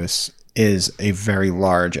Spectre moose is a very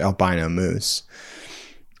large albino moose.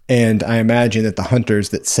 And I imagine that the hunters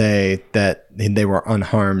that say that they were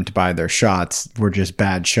unharmed by their shots were just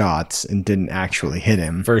bad shots and didn't actually hit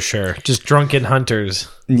him. For sure. Just drunken hunters.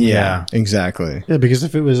 Yeah, exactly. Yeah, because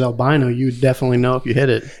if it was albino, you'd definitely know if you hit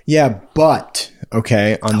it. Yeah, but,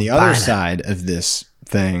 okay, on the other side of this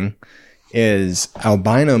thing is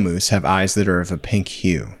albino moose have eyes that are of a pink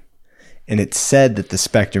hue. And it's said that the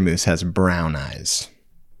specter moose has brown eyes.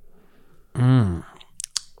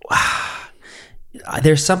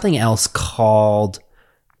 There's something else called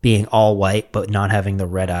being all white but not having the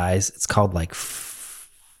red eyes. It's called like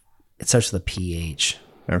it starts with a PH.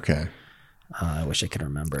 Okay. I wish I could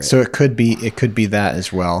remember it. So it could be that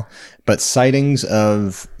as well. But sightings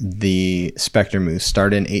of the specter moose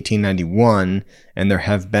started in 1891, and there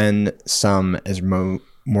have been some as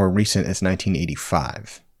more recent as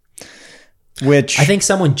 1985. Which I think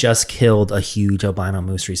someone just killed a huge albino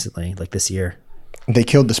moose recently, like this year. they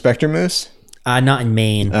killed the specter moose. Not in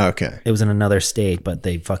Maine. Oh, okay. It was in another state, but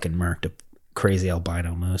they fucking murked a crazy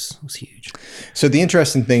albino moose. It was huge. So the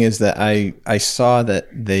interesting thing is that I saw that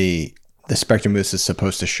the specter moose is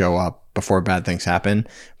supposed to show up before bad things happen,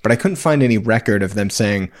 but I couldn't find any record of them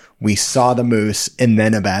saying we saw the moose and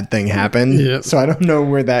then a bad thing happened. Yep. So I don't know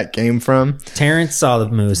where that came from. Terrence saw the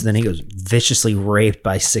moose, then he was viciously raped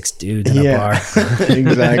by 6 dudes in a bar.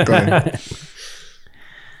 Exactly.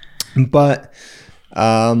 But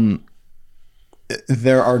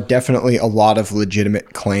there are definitely a lot of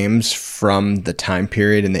legitimate claims from the time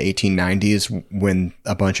period in the 1890s when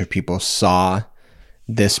a bunch of people saw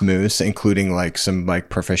this moose, including like some like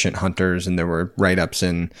proficient hunters, and there were write-ups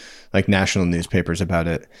in like national newspapers about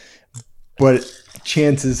it. But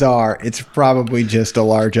chances are it's probably just a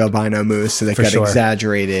large albino moose, so they got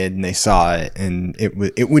exaggerated and they saw it, and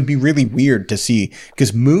it would be really weird to see,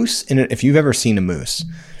 because moose, if you've ever seen a moose,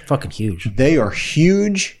 Fucking huge. they are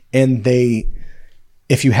huge, and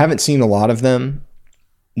if you haven't seen a lot of them,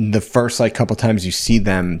 the first like couple times you see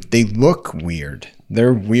them, they look weird.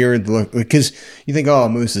 They're weird look, because you think, oh, a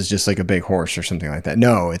moose is just like a big horse or something like that.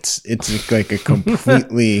 No, it's like a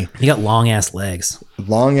completely You got long ass legs.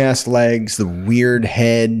 long ass legs, the weird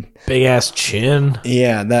head. Big ass chin.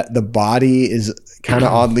 Yeah, that the body is kind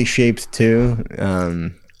of oddly shaped too.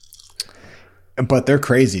 But they're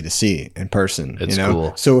crazy to see in person. It's you know?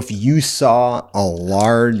 cool. So if you saw a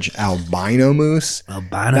large albino moose,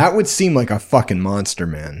 Albino? that would seem like a fucking monster,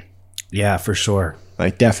 man. Yeah, for sure.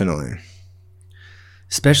 Like, definitely.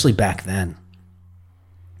 Especially back then.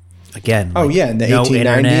 Again. Oh, like, yeah, in the no 1890s.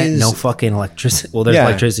 internet, no fucking electricity. Well, there's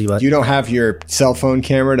electricity, but you don't have your cell phone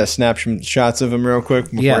camera to snap some shots of them real quick.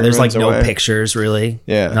 Before yeah, there's he like runs no away. pictures really.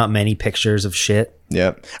 Yeah. Not many pictures of shit.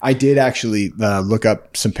 Yep. I did actually look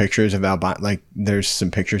up some pictures of albino. Like, there's some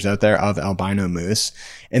pictures out there of albino moose,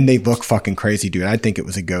 and they look fucking crazy, dude. I think it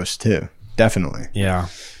was a ghost too. Definitely. Yeah.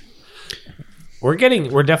 We're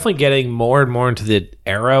definitely getting more and more into the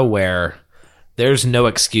era where there's no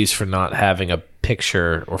excuse for not having a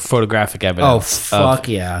picture or photographic Oh, evidence. fuck of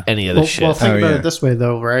yeah. any of this shit. Well, think Oh, about yeah. it this way,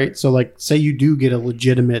 though, right? So, like, say you do get a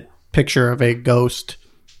legitimate picture of a ghost,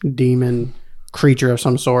 demon, creature of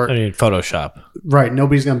some sort. I mean, Photoshop. Right.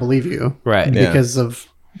 Nobody's going to believe you. Right. Yeah. Because of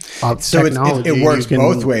So technology. it works You can-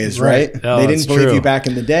 both ways, right? Oh, they that's didn't believe true. you back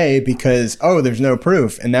in the day because, there's no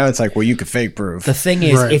proof. And now it's like, well, you could fake proof. The thing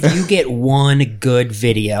is, Right. if you get one good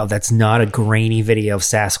video that's not a grainy video of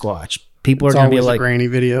Sasquatch, people are It's going to be always like, a grainy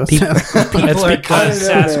video. people That's are because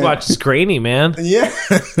Sasquatch is grainy, man. yeah.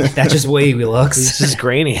 that's just the way he It's looks. just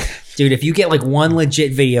grainy. Dude, if you get like one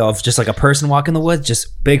legit video of just like a person walking the woods,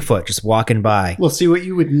 just Bigfoot just walking by. Well, see, what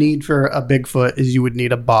you would need for a Bigfoot is you would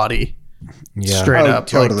need a body. Yeah. Straight Oh, up.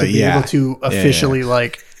 totally, Like, to be yeah. able to officially,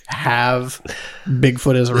 like, have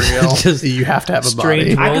Bigfoot as real, Just you have to have a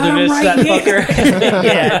strange body. wilderness, that fucker.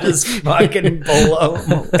 Yeah, just fucking blow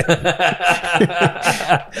him away.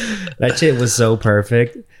 That shit was so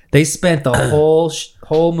perfect. They spent the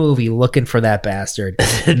whole movie looking for that bastard,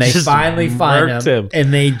 and they Just finally find murked him, him.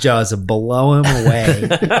 and they just blow him away.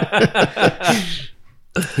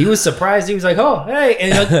 He was surprised. He was like, "Oh, hey!"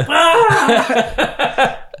 And he's like,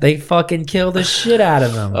 "Ah!" They fucking kill the shit out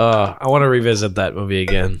of him. I want to revisit that movie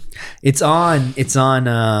again. It's on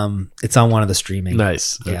one of the streaming.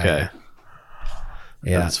 Nice. Yeah. Okay.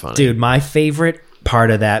 Yeah, That's funny. dude. My favorite part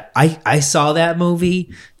of that, I saw that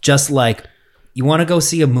movie just like, you want to go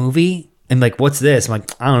see a movie, and like, what's this? I'm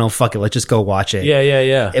like, I don't know. Fuck it. Let's just go watch it.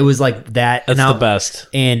 Yeah. It was like that. That's the best.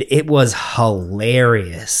 And it was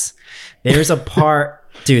hilarious. There's a part,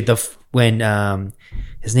 dude. When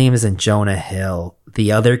his name isn't Jonah Hill,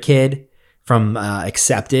 the other kid from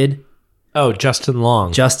Accepted, Oh, Justin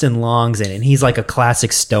Long. Justin Long's in it, and he's like a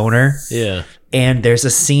classic stoner. Yeah. And there's a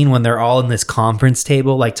scene when they're all in this conference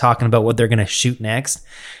table, like talking about what they're going to shoot next.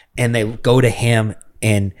 And they go to him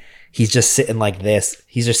and he's just sitting like this.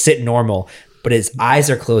 He's just sitting normal, but his eyes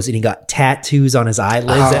are closed and he got tattoos on his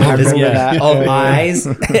eyelids and I on his remember that. of eyes.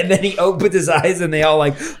 And then he opened his eyes and they all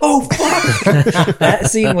like, oh, fuck. That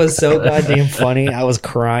scene was so goddamn funny. I was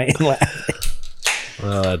crying laughing.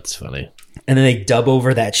 Oh, that's funny. And then they dub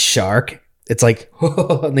over that shark. It's like,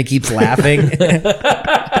 and they keeps laughing.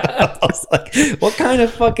 I was like, what kind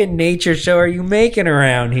of fucking nature show are you making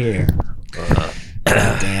around here? God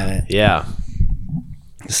damn it. Yeah.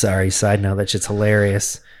 Sorry, side note, that shit's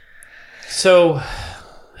hilarious. So,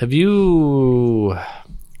 have you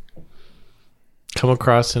come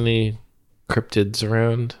across any cryptids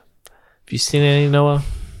around? Have you seen any, Noah?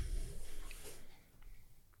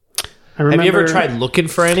 I remember, Have you ever tried looking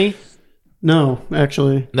for any? No,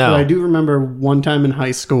 actually. No. But I do remember one time in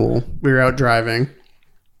high school, we were out driving.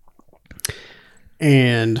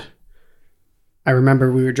 And I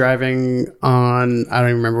remember we were driving on, I don't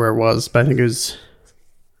even remember where it was, but I think it was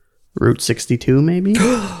Route 62 maybe.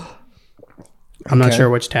 I'm not Okay. sure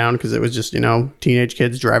which town because it was just, teenage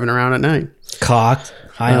kids driving around at night. Cocked,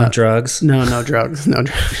 high on drugs, No drugs. No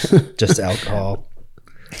drugs. just alcohol.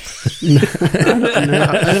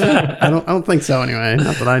 I don't think so anyway.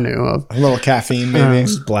 Not that I knew of. A little caffeine, maybe.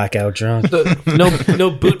 Just blackout drunk. No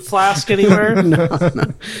boot flask anywhere? No.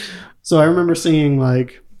 So I remember seeing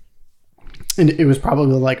and it was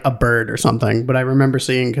probably like a bird or something, but I remember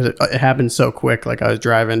seeing, because it happened so quick, like I was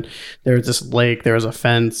driving, there was this lake, there was a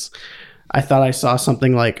fence. I thought I saw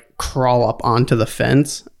something like crawl up onto the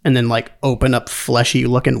fence and then like open up fleshy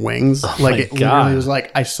looking wings. Like it literally was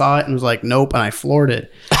like, I saw it and was like, nope. And I floored it.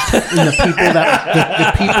 And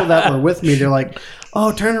the people that were with me, they're like,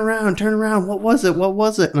 oh, turn around. What was it?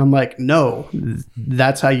 And I'm like, no,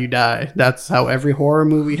 that's how you die. That's how every horror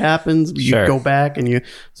movie happens. You Sure. go back and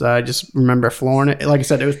so I just remember flooring it. Like I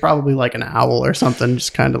said, it was probably like an owl or something,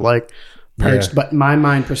 just kind of like perched. Yeah. But my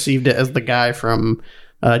mind perceived it as the guy from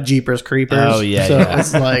Jeepers Creepers. Oh, yeah, So yeah.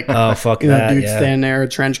 it's like, Oh, fuck dude that. Yeah. standing there,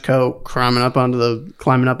 trench coat, climbing up onto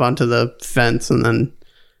the fence, and then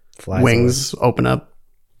Flies wings open up.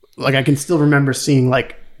 Like I can still remember seeing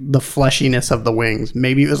like the fleshiness of the wings.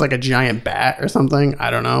 Maybe it was like a giant bat or something.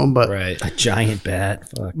 I don't know, but Right. away. A giant bat.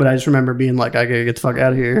 Fuck. but I just remember being like, I gotta get the fuck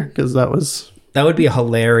out of here because that was. That would be a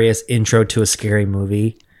hilarious intro to a scary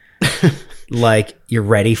movie. Like you're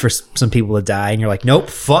ready for some people to die, and you're like, "Nope,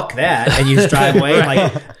 fuck that," and you just drive away.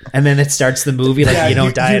 And then it starts the movie like you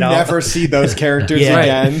don't die you at all. never see those characters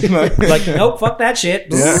Yeah. again. Like, nope, fuck that shit.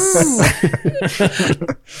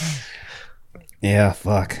 Yeah,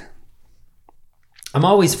 fuck. I'm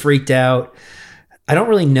always freaked out. I don't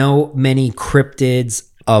really know many cryptids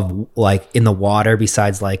of like in the water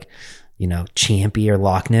besides like, Champy or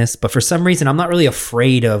Loch Ness. But for some reason, I'm not really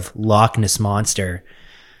afraid of Loch Ness Monster.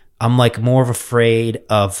 I'm like more afraid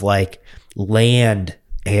of like land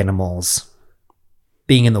animals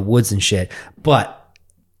being in the woods and shit. But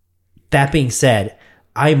that being said,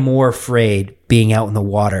 I'm more afraid being out in the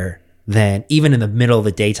water than even in the middle of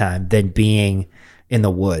the daytime than being in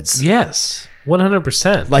the woods. Yes.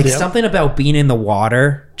 100%. Like something about being in the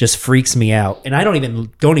water just freaks me out, and I don't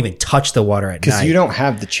even touch the water at Because night. you don't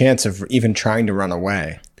have the chance of even trying to run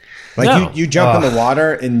away. Like No. you jump in the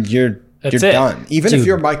water and you're That's it. done. Even Dude. if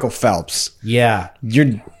you're Michael Phelps, Yeah, you're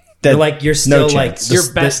you're still like chance.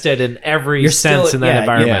 you're bested in every you're sense still in that yeah,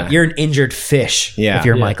 environment. You're an injured fish. Yeah. if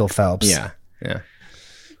you're Yeah. Michael Phelps. yeah.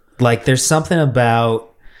 Like there's something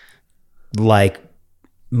about like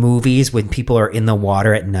movies when people are in the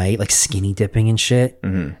water at night, like skinny dipping and shit,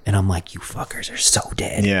 and I'm like, you fuckers are so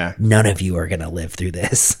dead. Yeah. None of you are gonna live through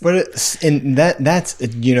this. But that's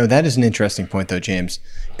that is an interesting point though, James,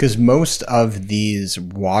 because most of these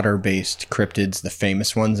water-based cryptids, the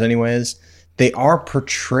famous ones anyways, they are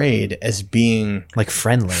portrayed as being Like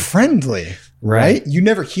friendly. friendly, Right. right? You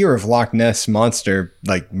never hear of Loch Ness Monster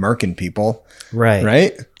like murking people, Right.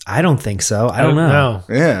 right? I don't think so. I don't know. No.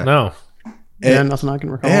 Yeah. No. Yeah, nothing I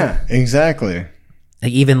can recall. Yeah, exactly.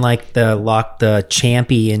 Like even like the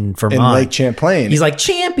Champy in Vermont. In Lake Champlain. He's like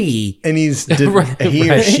Champy. and he's Right, he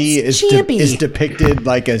or right. she is Champy. depicted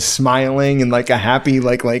like as smiling and like a happy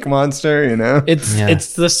like lake monster, It's Yeah.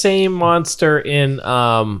 it's the same monster in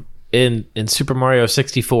Super Mario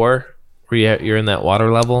 64 where you're in that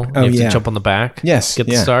water level. Oh, you have yeah. to jump on the back. Yes, Get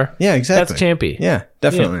the yeah. star. Yeah, exactly. That's Champy. Yeah,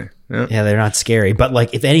 definitely. Yeah. Yeah, they're not scary. But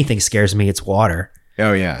like if anything scares me, it's water.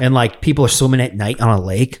 Oh yeah. And like people are swimming at night on a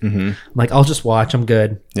lake. I'm like, I'll just watch. I'm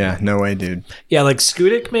good. Yeah, no way, dude. Yeah, like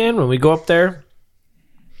Skutik, man, when we go up there,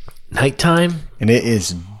 nighttime, And it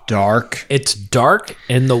is dark. it's dark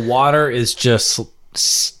and the water is just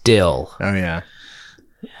still. Oh yeah.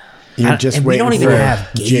 You're just and we waiting don't even for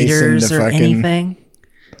have Jason gators to or fucking. anything.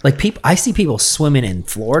 Like people, I see people swimming in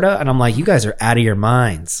Florida, and I'm like, you guys are out of your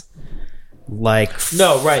minds. Like,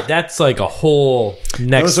 No, right. That's like a whole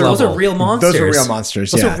next level. those are real monsters. Those are real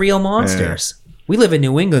monsters. Those yeah. are real monsters. We live in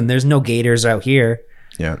New England. There's no gators out here,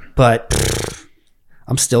 Yeah. but pfft,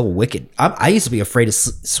 I'm still wicked. I used to be afraid to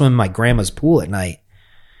swim in my grandma's pool at night.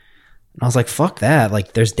 And I was like, fuck that.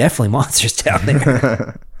 Like, there's definitely monsters down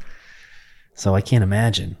there. So I can't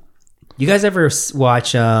imagine. You guys ever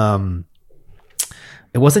watch,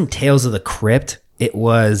 it wasn't Tales of the Crypt. It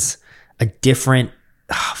was a different,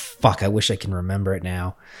 fuck, I wish I can remember it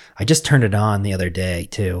now. I just turned it on the other day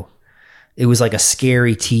too. It was like a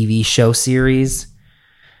scary TV show series.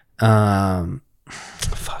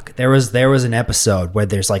 Fuck. There was an episode where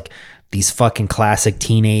there's like these fucking classic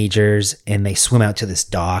teenagers and they swim out to this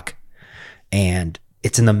dock and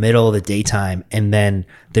it's in the middle of the daytime and then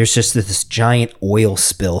there's just this giant oil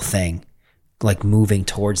spill thing like moving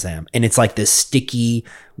towards them. And it's like this sticky,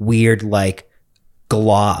 weird like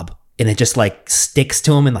glob. And it just like sticks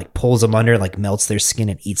to them and like pulls them under, like melts their skin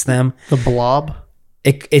and eats them. The Blob.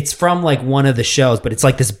 It's from like one of the shows, but it's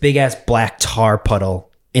like this big ass black tar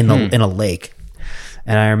puddle in a lake.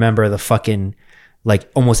 And I remember the fucking like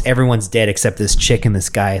almost everyone's dead except this chick and this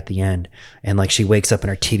guy at the end. And like she wakes up and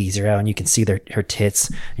her titties are out and you can see her tits.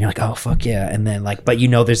 And you're like, oh fuck yeah. And then like, but you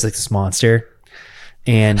know there's like this monster.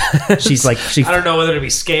 And she's like, I don't know whether to be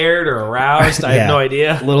scared or aroused. I Yeah. have no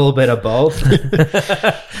idea. a little bit of both.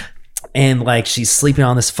 And like she's sleeping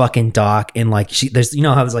on this fucking dock and like there's you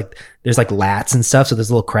know how there's like lats and stuff, so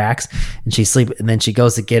there's little cracks and she's sleeping and then she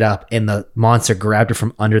goes to get up and the monster grabbed her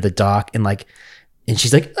from under the dock and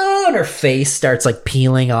she's like, oh, and her face starts like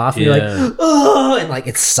peeling off and you're Yeah. like, oh, and like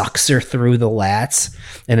it sucks her through the lats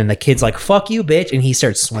and then the kid's like, fuck you bitch, and he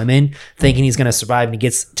starts swimming thinking he's gonna survive and he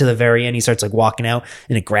gets to the very end, he starts like walking out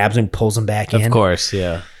and it grabs him and pulls him back in. Of course,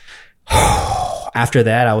 yeah. After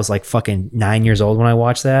that I was like fucking 9 years old when I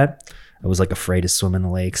watched that. I was like afraid to swim in the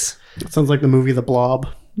lakes. It sounds like the movie The Blob,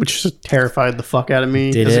 which just terrified the fuck out of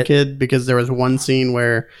me Did as a it? kid because there was one scene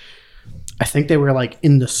where I think they were like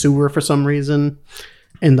in the sewer for some reason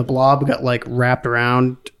and the blob got like wrapped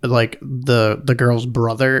around like the girl's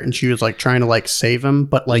brother and she was like trying to like save him,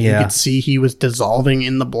 but like Yeah. you could see he was dissolving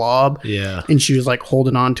in the blob. Yeah. And she was like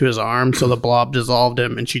holding on to his arm, so the blob dissolved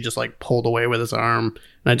him and she just like pulled away with his arm.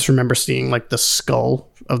 And I just remember seeing like the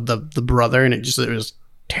skull of the brother and it was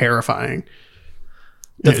terrifying.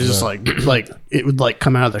 It was just like it would like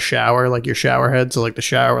come out of the shower, like your shower head, so like the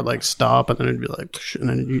shower would like stop and then it'd be like and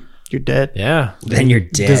then you're dead. Yeah. Then you're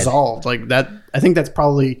dead. Dissolved. Like that I think that's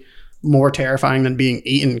probably more terrifying than being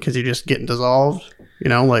eaten because you're just getting dissolved. You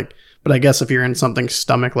know, like but I guess if you're in something's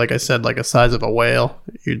stomach, like I said, like a size of a whale,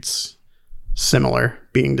 it's similar.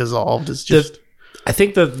 Being dissolved is just I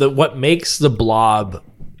think the what makes the blob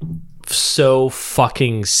so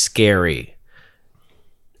fucking scary,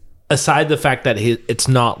 aside the fact that it's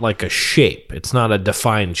not like a shape, it's not a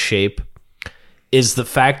defined shape, is the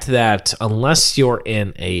fact that unless you're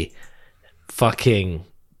in an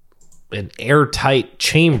airtight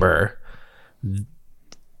chamber,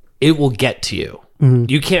 it will get to you.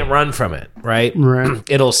 You can't run from it, right? Right.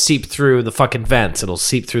 It'll seep through the fucking vents. It'll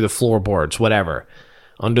seep through the floorboards, whatever,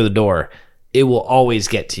 under the door. It will always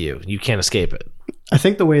get to you. You can't escape it. I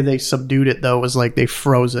think the way they subdued it though was like they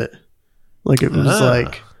froze it. Like it was Ah.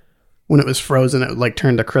 like when it was frozen, it would like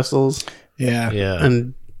turn to crystals, Yeah. Yeah.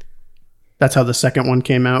 and that's how the second one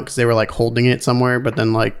came out because they were like holding it somewhere, but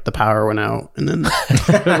then like the power went out, and then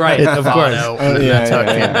right, it of thawed course. out, and then yeah, that's how it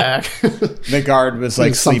yeah, came back. The guard was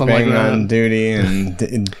like Something sleeping like that. on duty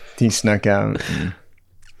and he snuck out.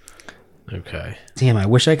 Okay. Damn, I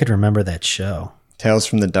wish I could remember that show. Tales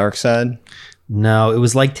from the Dark Side. No, it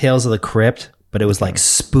was like Tales of the Crypt, but it was like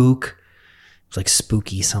spook. It was like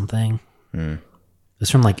spooky something. It was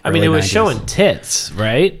from like I mean, it early was 90s. showing tits,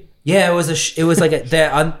 right? Yeah, it was it was like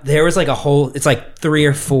there was like a whole. It's like 3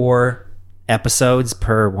 or 4 episodes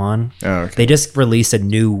per one. Oh, okay. They just released a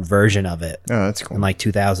new version of it Oh, that's cool. in like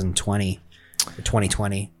 2020 or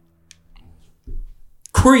 2020.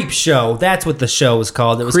 Creep Show. That's what the show was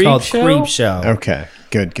called. It was Creep called Show? Creep Show. Okay.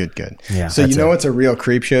 Good. Yeah, So you that's know it. what's a real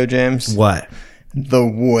creep show, James? What? The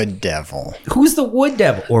Wood Devil. Who's the Wood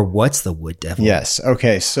Devil? Or what's the Wood Devil? Yes.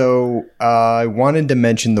 Okay. So I wanted to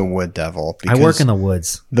mention the Wood Devil I work in the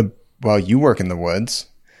woods. you work in the woods,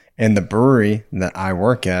 and the brewery that I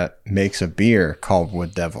work at makes a beer called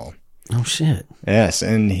Wood Devil. Oh shit! Yes,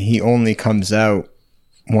 and he only comes out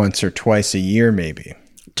once or twice a year, maybe.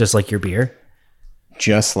 Just like your beer.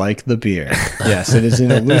 Just like the beer. Yes, it is an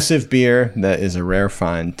elusive beer that is a rare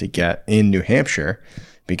find to get in New Hampshire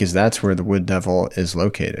because that's where the Wood Devil is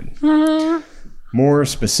located. More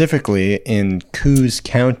specifically, in Coos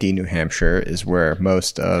County, New Hampshire, is where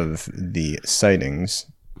most of the sightings.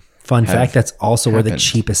 Fun fact, that's also where the happened.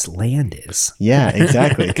 cheapest land is. Yeah,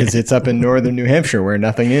 exactly, because it's up in northern New Hampshire where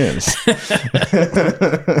nothing is.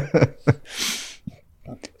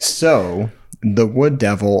 So, the Wood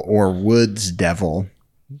Devil or Woods Devil,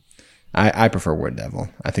 I prefer Wood Devil.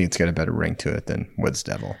 I think it's got a better ring to it than Woods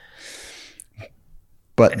Devil.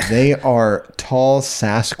 But they are tall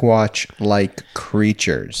Sasquatch-like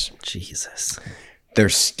creatures. Jesus. They're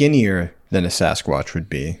skinnier than a Sasquatch would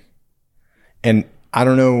be. And I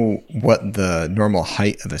don't know what the normal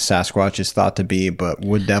height of a Sasquatch is thought to be, but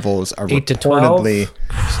Wood Devils are 8 to 12, reportedly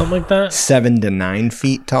something like that. 7 to 9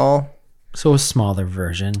 feet tall. So a smaller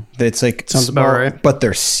version. It's like Sounds small, about right. but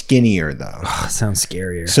they're skinnier though. Oh, sounds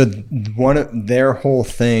scarier. So one of their whole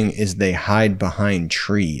thing is they hide behind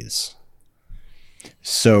trees.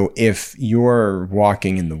 So if you're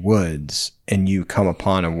walking in the woods and you come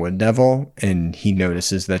upon a Wood Devil and he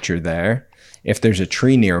notices that you're there, if there's a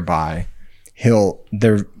tree nearby,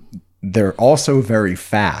 they're also very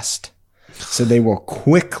fast. So they will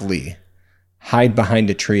quickly hide behind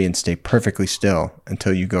a tree and stay perfectly still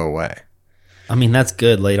until you go away. I mean, that's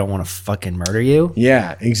good. They don't want to fucking murder you.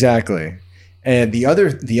 Yeah, exactly. And the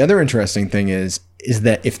other interesting thing is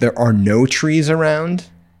that if there are no trees around,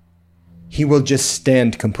 he will just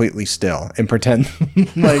stand completely still and pretend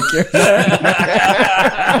like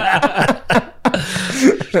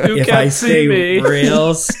If I stay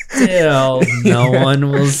real still, no one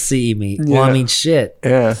will see me. Well, I mean, shit.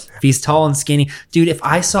 yeah. If he's tall and skinny, dude, if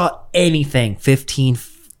I saw anything 15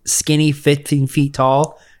 feet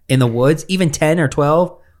tall in the woods, even 10 or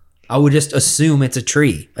 12, I would just assume it's a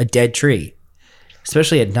tree, a dead tree,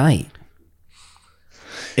 especially at night.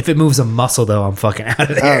 If it moves a muscle, though, I'm fucking out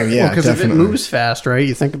of there. Oh yeah, Because if it definitely. moves fast, right?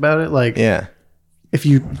 You think about it, like Yeah. if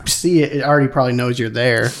you see it, it already probably knows you're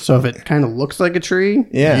there. So if it kind of looks like a tree,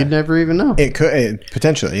 Yeah. you'd never even know.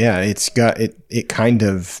 Potentially, yeah. It's got it kind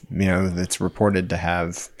of, it's reported to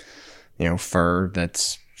have, fur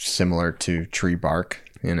that's similar to tree bark,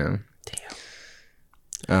 Damn.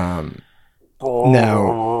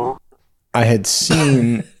 Now I had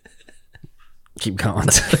seen Keep going.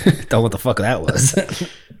 Don't know what the fuck that was.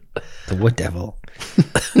 The Wood Devil.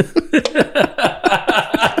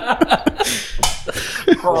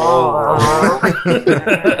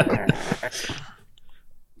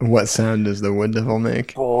 what sound does the Wood Devil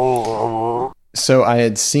make? So I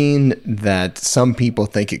had seen that some people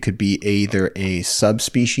think it could be either a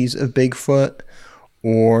subspecies of Bigfoot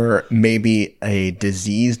or maybe a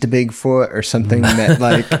diseased Bigfoot or something that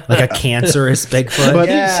like Like a cancerous Bigfoot. But-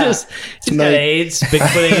 Yeah. He's got Like- AIDS,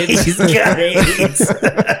 Bigfoot AIDS. He's got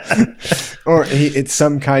AIDS. or it's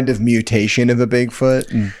some kind of mutation of a Bigfoot.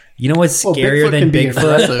 And- You know what's Well, scarier Bigfoot than can be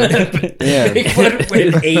Bigfoot? aggressive. yeah. Bigfoot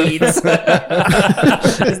with AIDS.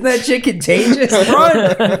 Isn't that shit contagious?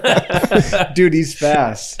 Run! Dude, he's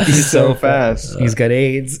fast. He's so fast. He's got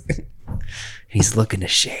AIDS. He's looking to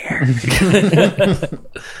share.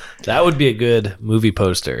 That would be a good movie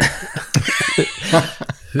poster.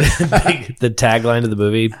 The tagline of the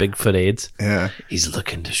movie, Bigfoot AIDS. Yeah. He's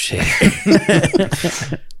looking to share.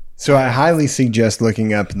 So I highly suggest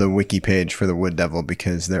looking up the wiki page for the Wood Devil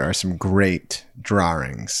because there are some great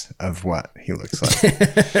drawings of what he looks like.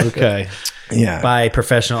 Okay. Yeah. By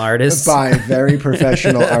professional artists. By very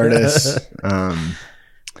professional artists.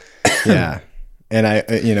 Yeah. And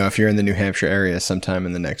if you're in the New Hampshire area sometime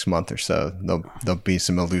in the next month or so, there'll be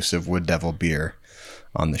some elusive Wood Devil beer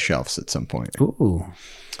on the shelves at some point. Ooh.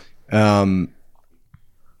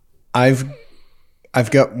 I've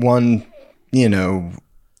got one,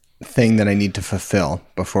 thing that I need to fulfill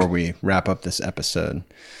before we wrap up this episode.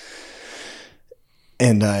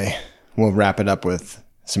 And I will wrap it up with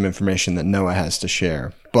some information that Noah has to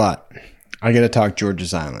share. But I got to talk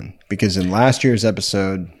George's Island because in last year's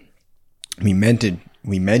episode, we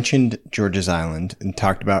mentioned George's Island and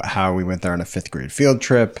talked about how we went there on a 5th grade field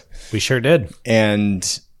trip. We sure did.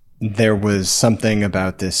 And there was something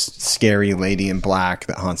about this scary lady in black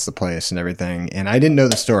that haunts the place and everything. And I didn't know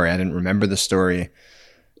the story. I didn't remember the story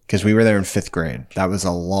because we were there in 5th grade. That was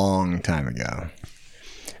a long time ago.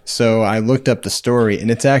 So I looked up the story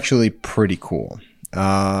and it's actually pretty cool.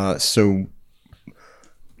 So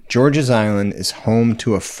George's Island is home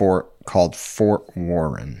to a fort called Fort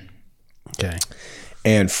Warren. Okay.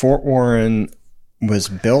 And Fort Warren was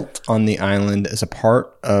built on the island as a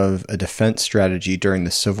part of a defense strategy during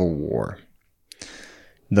the Civil War.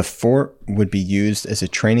 The fort would be used as a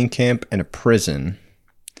training camp and a prison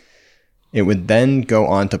It would then go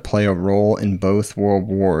on to play a role in both world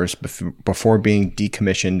wars before being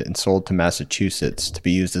decommissioned and sold to Massachusetts to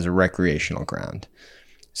be used as a recreational ground.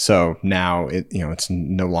 So now it's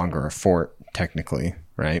no longer a fort technically,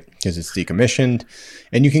 right? Because it's decommissioned,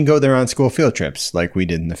 and you can go there on school field trips like we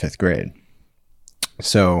did in the 5th grade.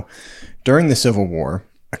 So during the Civil War,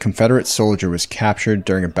 a Confederate soldier was captured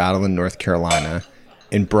during a battle in North Carolina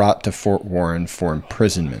and brought to Fort Warren for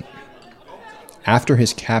imprisonment. After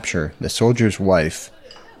his capture, the soldier's wife,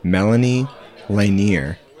 Melanie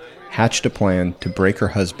Lanier, hatched a plan to break her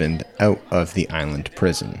husband out of the island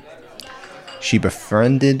prison. She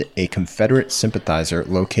befriended a Confederate sympathizer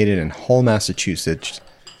located in Hull, Massachusetts,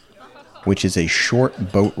 which is a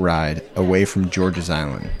short boat ride away from George's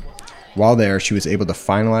Island. While there, she was able to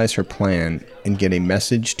finalize her plan and get a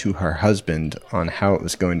message to her husband on how it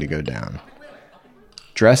was going to go down.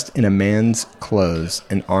 Dressed in a man's clothes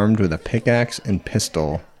and armed with a pickaxe and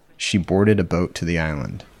pistol, she boarded a boat to the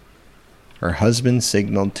island. Her husband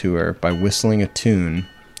signaled to her by whistling a tune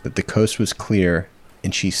that the coast was clear,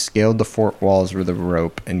 and she scaled the fort walls with a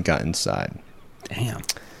rope and got inside. Damn.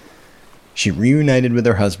 She reunited with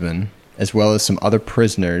her husband, as well as some other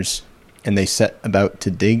prisoners, and they set about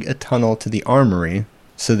to dig a tunnel to the armory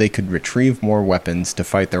so they could retrieve more weapons to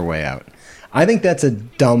fight their way out. I think that's a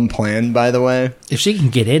dumb plan, by the way. If she can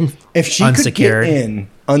get in, If she unsecured, could get in,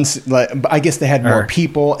 I guess they had more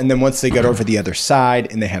people, and then once they got over the other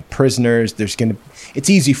side and they have prisoners, it's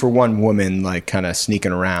easy for one woman kind of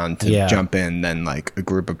sneaking around to jump in than a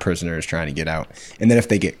group of prisoners trying to get out. And then if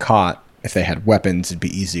they get caught, if they had weapons, it'd be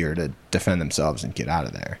easier to defend themselves and get out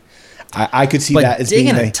of there. I could see that as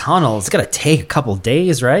digging being a tunnel, it's got to take a couple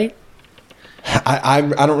days, right? I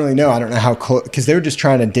don't really know. I don't know how close, because they were just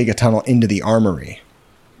trying to dig a tunnel into the armory.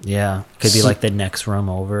 Yeah, could be like the next room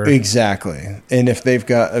over. Exactly. And if they've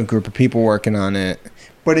got a group of people working on it,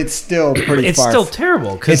 but it's still pretty It's far. still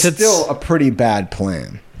terrible because It's still a pretty bad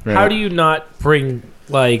plan. Right? How do you not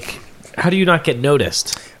get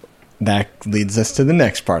noticed? That leads us to the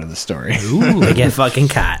next part of the story. Ooh, they get fucking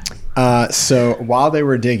caught. So while they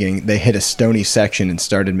were digging, they hit a stony section and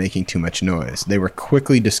started making too much noise. They were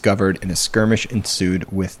quickly discovered, and a skirmish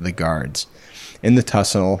ensued with the guards. In the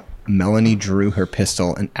tussle, Melanie drew her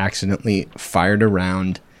pistol and accidentally fired a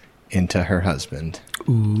round into her husband.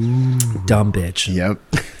 Ooh, dumb bitch. Yep.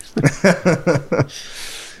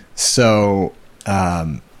 So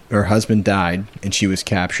her husband died, and she was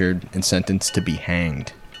captured and sentenced to be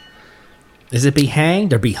hanged. Is it be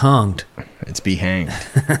hanged or be hunged? It's be hanged.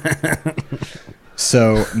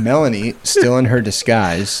 So Melanie, still in her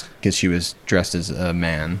disguise, because she was dressed as a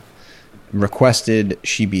man, requested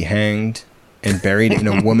she be hanged and buried in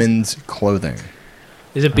a woman's clothing.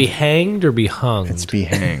 Is it be hanged or be hung? It's be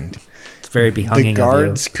hanged. It's very be hunging. The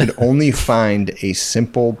guards could only find a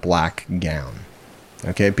simple black gown.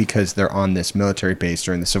 Okay, because they're on this military base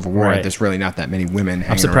during the Civil War. Right. There's really not that many women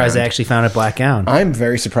hanging I'm surprised around. they actually found a black gown. I'm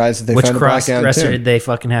very surprised that they Which found a black gown cross-dresser too. did they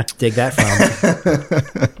fucking have to dig that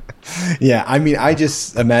from? Yeah, I mean, I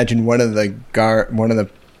just imagine one of the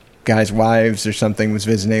guy's wives or something was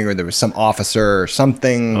visiting, or there was some officer or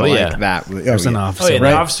something that. There's an officer. Oh yeah, right?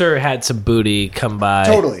 the officer had some booty come by.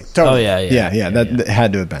 Totally. Oh yeah. That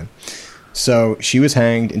had to have been. So she was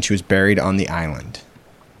hanged and she was buried on the island.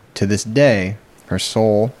 To this day, her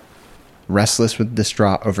soul, restless with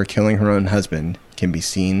distraught over killing her own husband, can be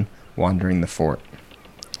seen wandering the fort.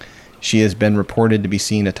 She has been reported to be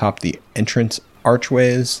seen atop the entrance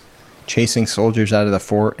archways, chasing soldiers out of the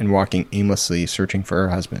fort and walking aimlessly searching for her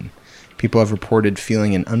husband. People have reported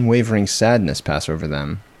feeling an unwavering sadness pass over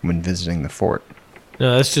them when visiting the fort.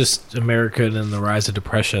 No, that's just America and the rise of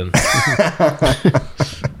depression.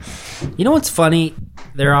 You know what's funny?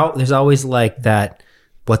 There's always like that,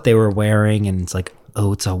 what they were wearing, and it's like,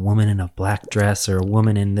 oh, it's a woman in a black dress or a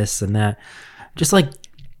woman in this and that. Just like,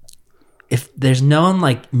 if there's no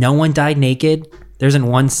one died naked, there isn't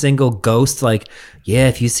one single ghost like, yeah,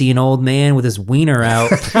 if you see an old man with his wiener out,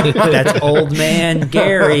 that's old man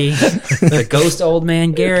Gary. The ghost old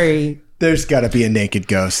man Gary. There's got to be a naked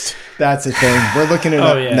ghost. That's a thing. We're looking it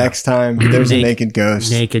up next time. There's a naked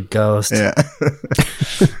ghost. Naked ghost. Yeah.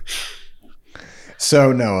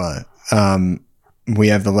 So, Noah, we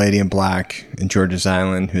have the lady in black in George's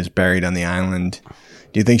Island who's buried on the island.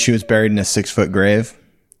 Do you think she was buried in a 6-foot grave?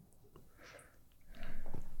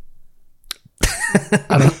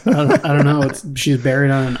 I don't know. She's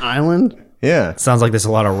buried on an island. Yeah. Sounds like there's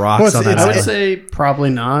a lot of rocks on that I would island. say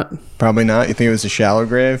probably not. Probably not. You think it was a shallow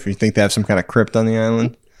grave? Or you think they have some kind of crypt on the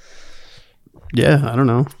island? Yeah, I don't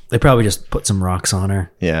know. They probably just put some rocks on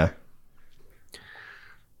her. Yeah.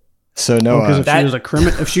 So Noah, Because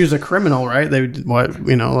if she was a criminal, right? They would, what,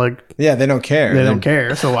 you know, like yeah, they don't care. they don't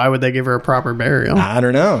care. So why would they give her a proper burial? I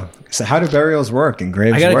don't know. So how do burials work and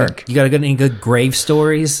graves You work? got any good grave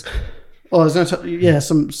stories? Well, I was gonna yeah,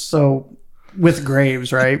 so with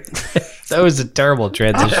graves, right? That was a terrible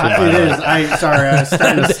transition. It is. I was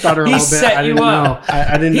starting to stutter a He little bit. set I you didn't up. know.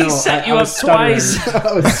 I didn't He know. set I you was up stuttering. twice.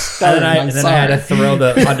 I was stuttering. And then I had to throw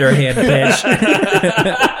the underhand pitch.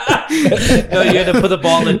 No, you had to put the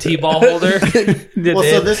ball in the T-ball holder. Well,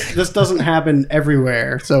 so this doesn't happen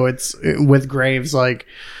everywhere. So it's with graves, like,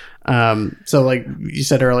 so like you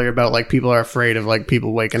said earlier about like people are afraid of like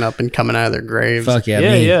people waking up and coming out of their graves. Fuck yeah,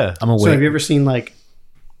 Yeah, me. yeah. I'm So have aware. you ever seen like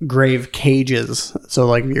grave cages? So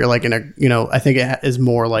like you're like in a, you know, I think it is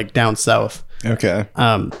more like down south. Okay.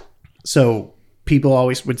 So people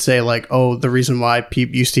always would say like, oh, the reason why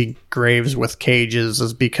you see graves with cages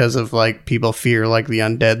is because of like people fear like the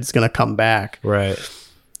undead's gonna come back. Right.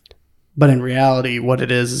 But in reality, what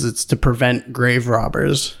it is it's to prevent grave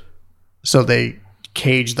robbers. So they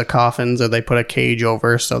cage the coffins, or they put a cage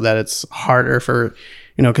over so that it's harder for,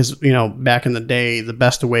 you know, because, you know, back in the day, the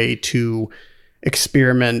best way to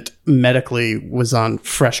experiment medically was on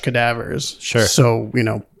fresh cadavers. Sure. So, you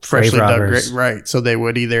know, freshly Grave dug robbers. right. So they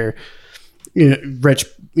would either, you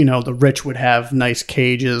know, the rich would have nice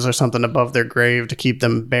cages or something above their grave to keep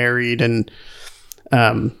them buried, and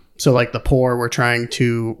so like the poor were trying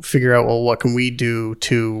to figure out, well, what can we do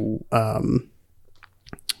to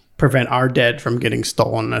prevent our dead from getting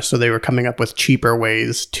stolen? So they were coming up with cheaper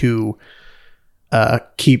ways to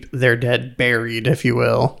keep their dead buried, if you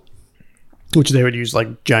will, which they would use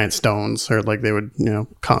like giant stones, or like they would, you know,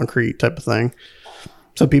 concrete type of thing.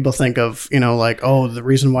 So people think of, you know, like, oh, the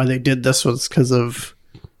reason why they did this was because of,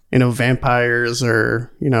 you know, vampires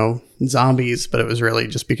or, you know, zombies, but it was really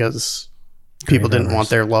just because people didn't want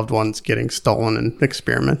their loved ones getting stolen and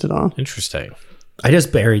experimented on. Interesting. I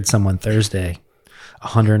just buried someone Thursday, a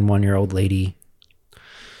 101-year-old lady.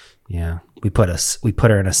 Yeah, we put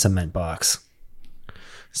her in a cement box.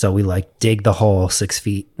 So we like dig the hole 6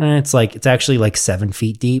 feet. It's actually like 7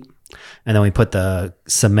 feet deep, and then we put the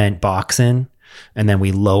cement box in, and then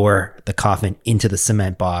we lower the coffin into the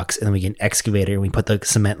cement box, and then we get an excavator and we put the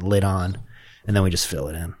cement lid on, and then we just fill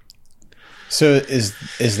it in. So is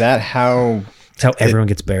that how? That's how everyone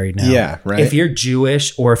gets buried now. Yeah, right. If you're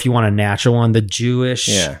Jewish, or if you want a natural one, the Jewish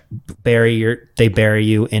they bury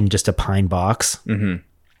you in just a pine box. Mm-hmm.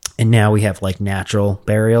 And now we have like natural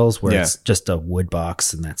burials where it's just a wood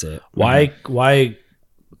box and that's it. Why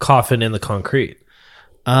coffin in the concrete?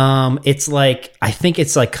 It's like, I think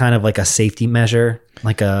it's like kind of like a safety measure,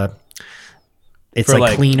 it's For,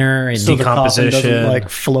 like cleaner and So the coffin Decomposition. doesn't like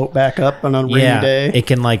float back up on a rainy day. it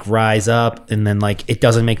can like rise up, and then like it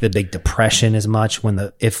doesn't make the big depression as much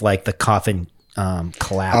if like the coffin Oh,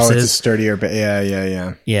 collapses. it's a sturdier.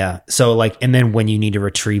 Yeah. Yeah. So like, and then when you need to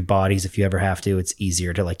retrieve bodies, if you ever have to, it's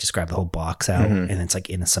easier to like just grab the whole box out, and it's like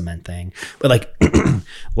in a cement thing. But like,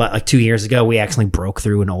 like 2 years ago, we accidentally broke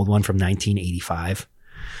through an old one from 1985.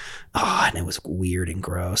 Oh, and it was weird and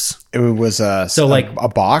gross. It was like a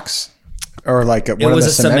box, or like one It was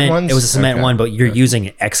of a the cement ones. It was a cement Okay. one, but you're using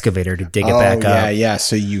an excavator to dig it back up. Yeah.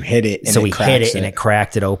 So you hit it. And So it we cracks hit it and it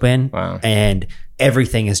cracked it open. Wow. And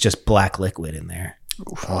everything is just black liquid in there.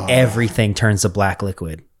 Everything turns to black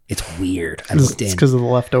liquid. It's weird. I looked It's in. because of the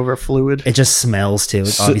leftover fluid. It just smells too.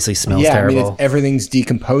 It obviously smells yeah, terrible. I mean, everything's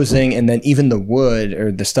decomposing, and then even the wood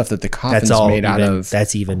or the stuff that the coffin's That's all made out of.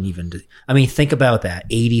 That's even. I mean, think about that.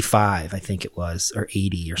 85, I think it was, or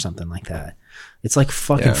 80 or something like that. It's like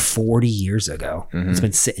fucking 40 years ago. It's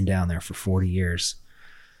been sitting down there for 40 years.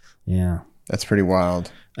 Yeah. That's pretty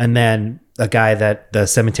wild. And then the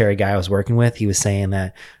cemetery guy I was working with, he was saying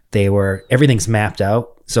that everything's mapped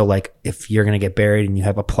out. So like if you're going to get buried and you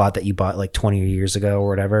have a plot that you bought like 20 years ago or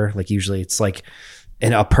whatever, like usually it's like,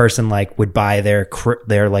 and a person like would buy their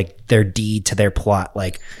deed to their plot.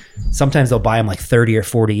 Like sometimes they'll buy them like 30 or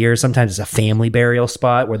 40 years. Sometimes it's a family burial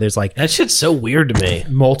spot where there's like That shit's so weird to me.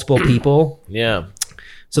 multiple people. Yeah.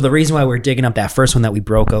 So the reason why we're digging up that first one that we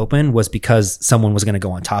broke open was because someone was going to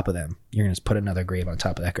go on top of them. You're going to just put another grave on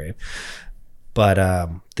top of that grave. But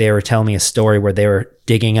they were telling me a story where they were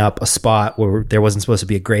digging up a spot where there wasn't supposed to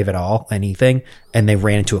be a grave at all, anything, and they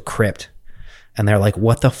ran into a crypt. And they're like,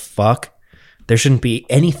 what the fuck? There shouldn't be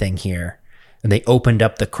anything here. And they opened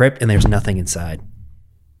up the crypt and there's nothing inside.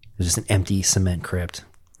 There's just an empty cement crypt.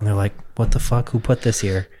 And they're like, what the fuck? Who put this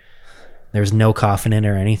here? There's no coffin in it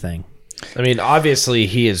or anything. I mean, obviously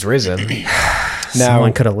he is risen.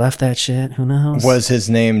 Someone could have left that shit. Who knows? Was his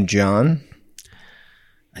name John?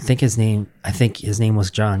 I think his name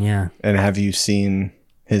was John. Yeah. And have you seen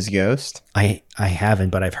His ghost? I haven't,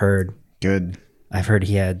 but I've heard Good.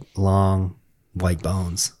 he had long white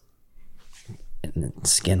bones, and the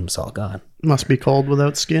skin was all gone. Must be cold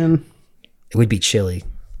without skin. It would be chilly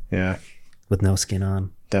Yeah, with no skin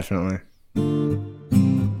on. definitely.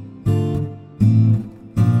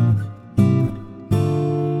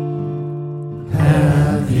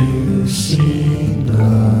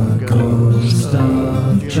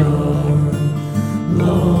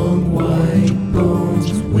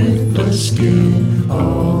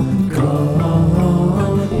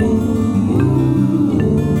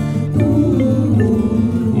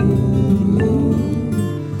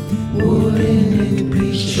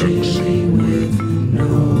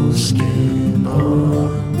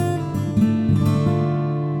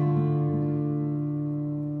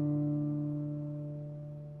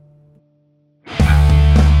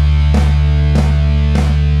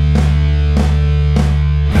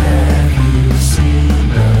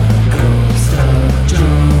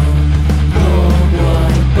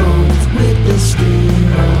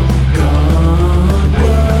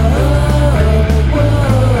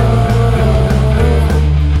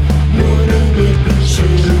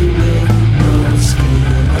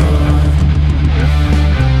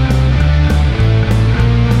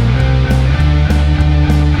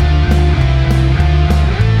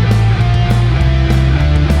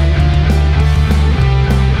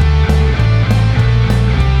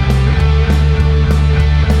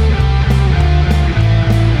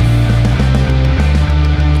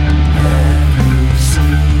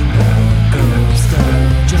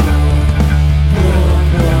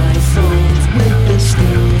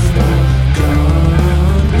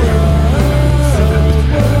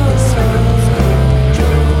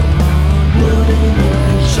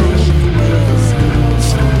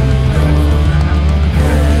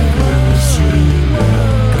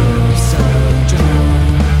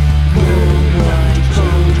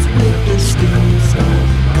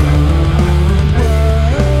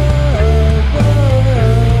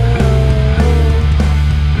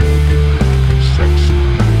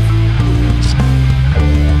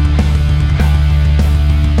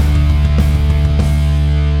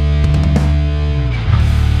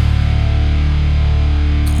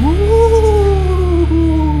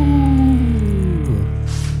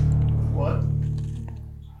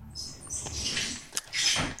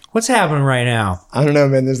 What's happening right now? I don't know,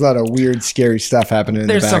 man. There's a lot of weird, scary stuff happening in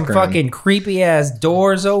There's the some background. fucking creepy ass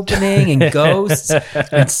doors opening and ghosts,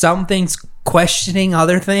 and some things questioning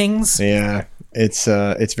other things. Yeah, it's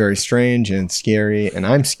very strange and scary, and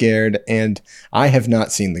I'm scared. And I have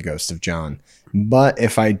not seen the ghost of John, but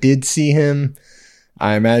if I did see him,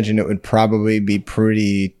 I imagine it would probably be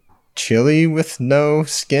pretty chilly with no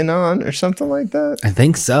skin on or something like that. I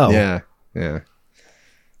think so. Yeah.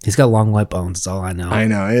 He's got long white bones. That's all I know. I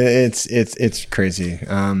know it's crazy.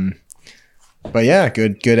 But yeah,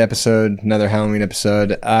 good episode. Another Halloween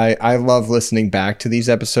episode. I love listening back to these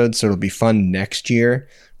episodes, so it'll be fun next year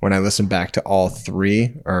when I listen back to all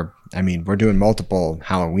three. Or I mean, we're doing multiple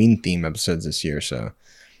Halloween theme episodes this year, so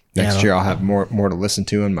next year I'll have more to listen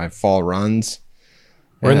to in my fall runs.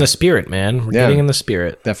 We're in the spirit, man. We're getting in the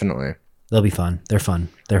spirit. Definitely. They'll be fun. They're fun.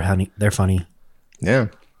 They're funny. Yeah.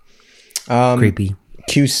 Creepy.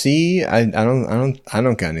 QC. I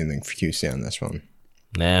don't got anything for QC on this one.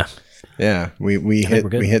 Nah. Yeah, we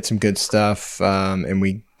good. hit some good stuff, and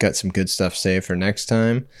we got some good stuff saved for next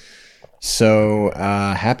time. So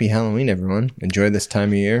happy Halloween, everyone! Enjoy this time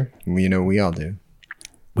of year. We all do.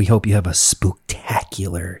 We hope you have a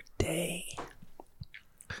spooktacular day.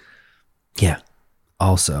 Yeah.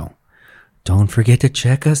 Also, don't forget to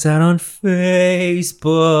check us out on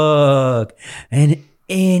Facebook and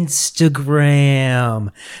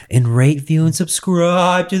Instagram, and rate, view, and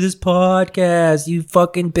subscribe to this podcast, you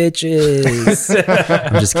fucking bitches.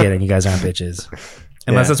 I'm just kidding. You guys aren't bitches.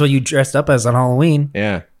 Unless that's what you dressed up as on Halloween.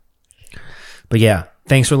 Yeah. But yeah,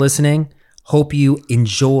 thanks for listening. Hope you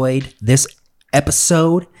enjoyed this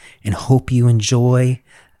episode, and hope you enjoy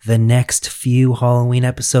the next few Halloween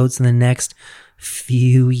episodes in the next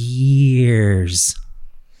few years.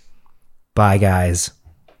 Bye, guys.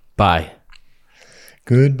 Bye.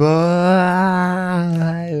 Goodbye.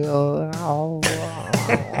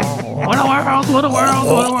 What a world.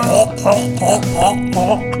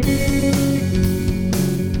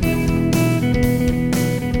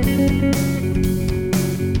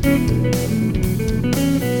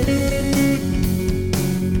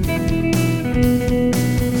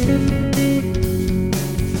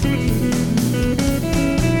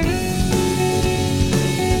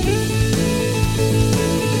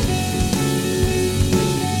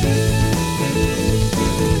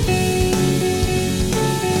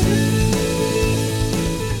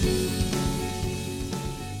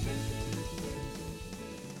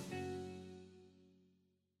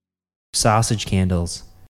 sausage candles.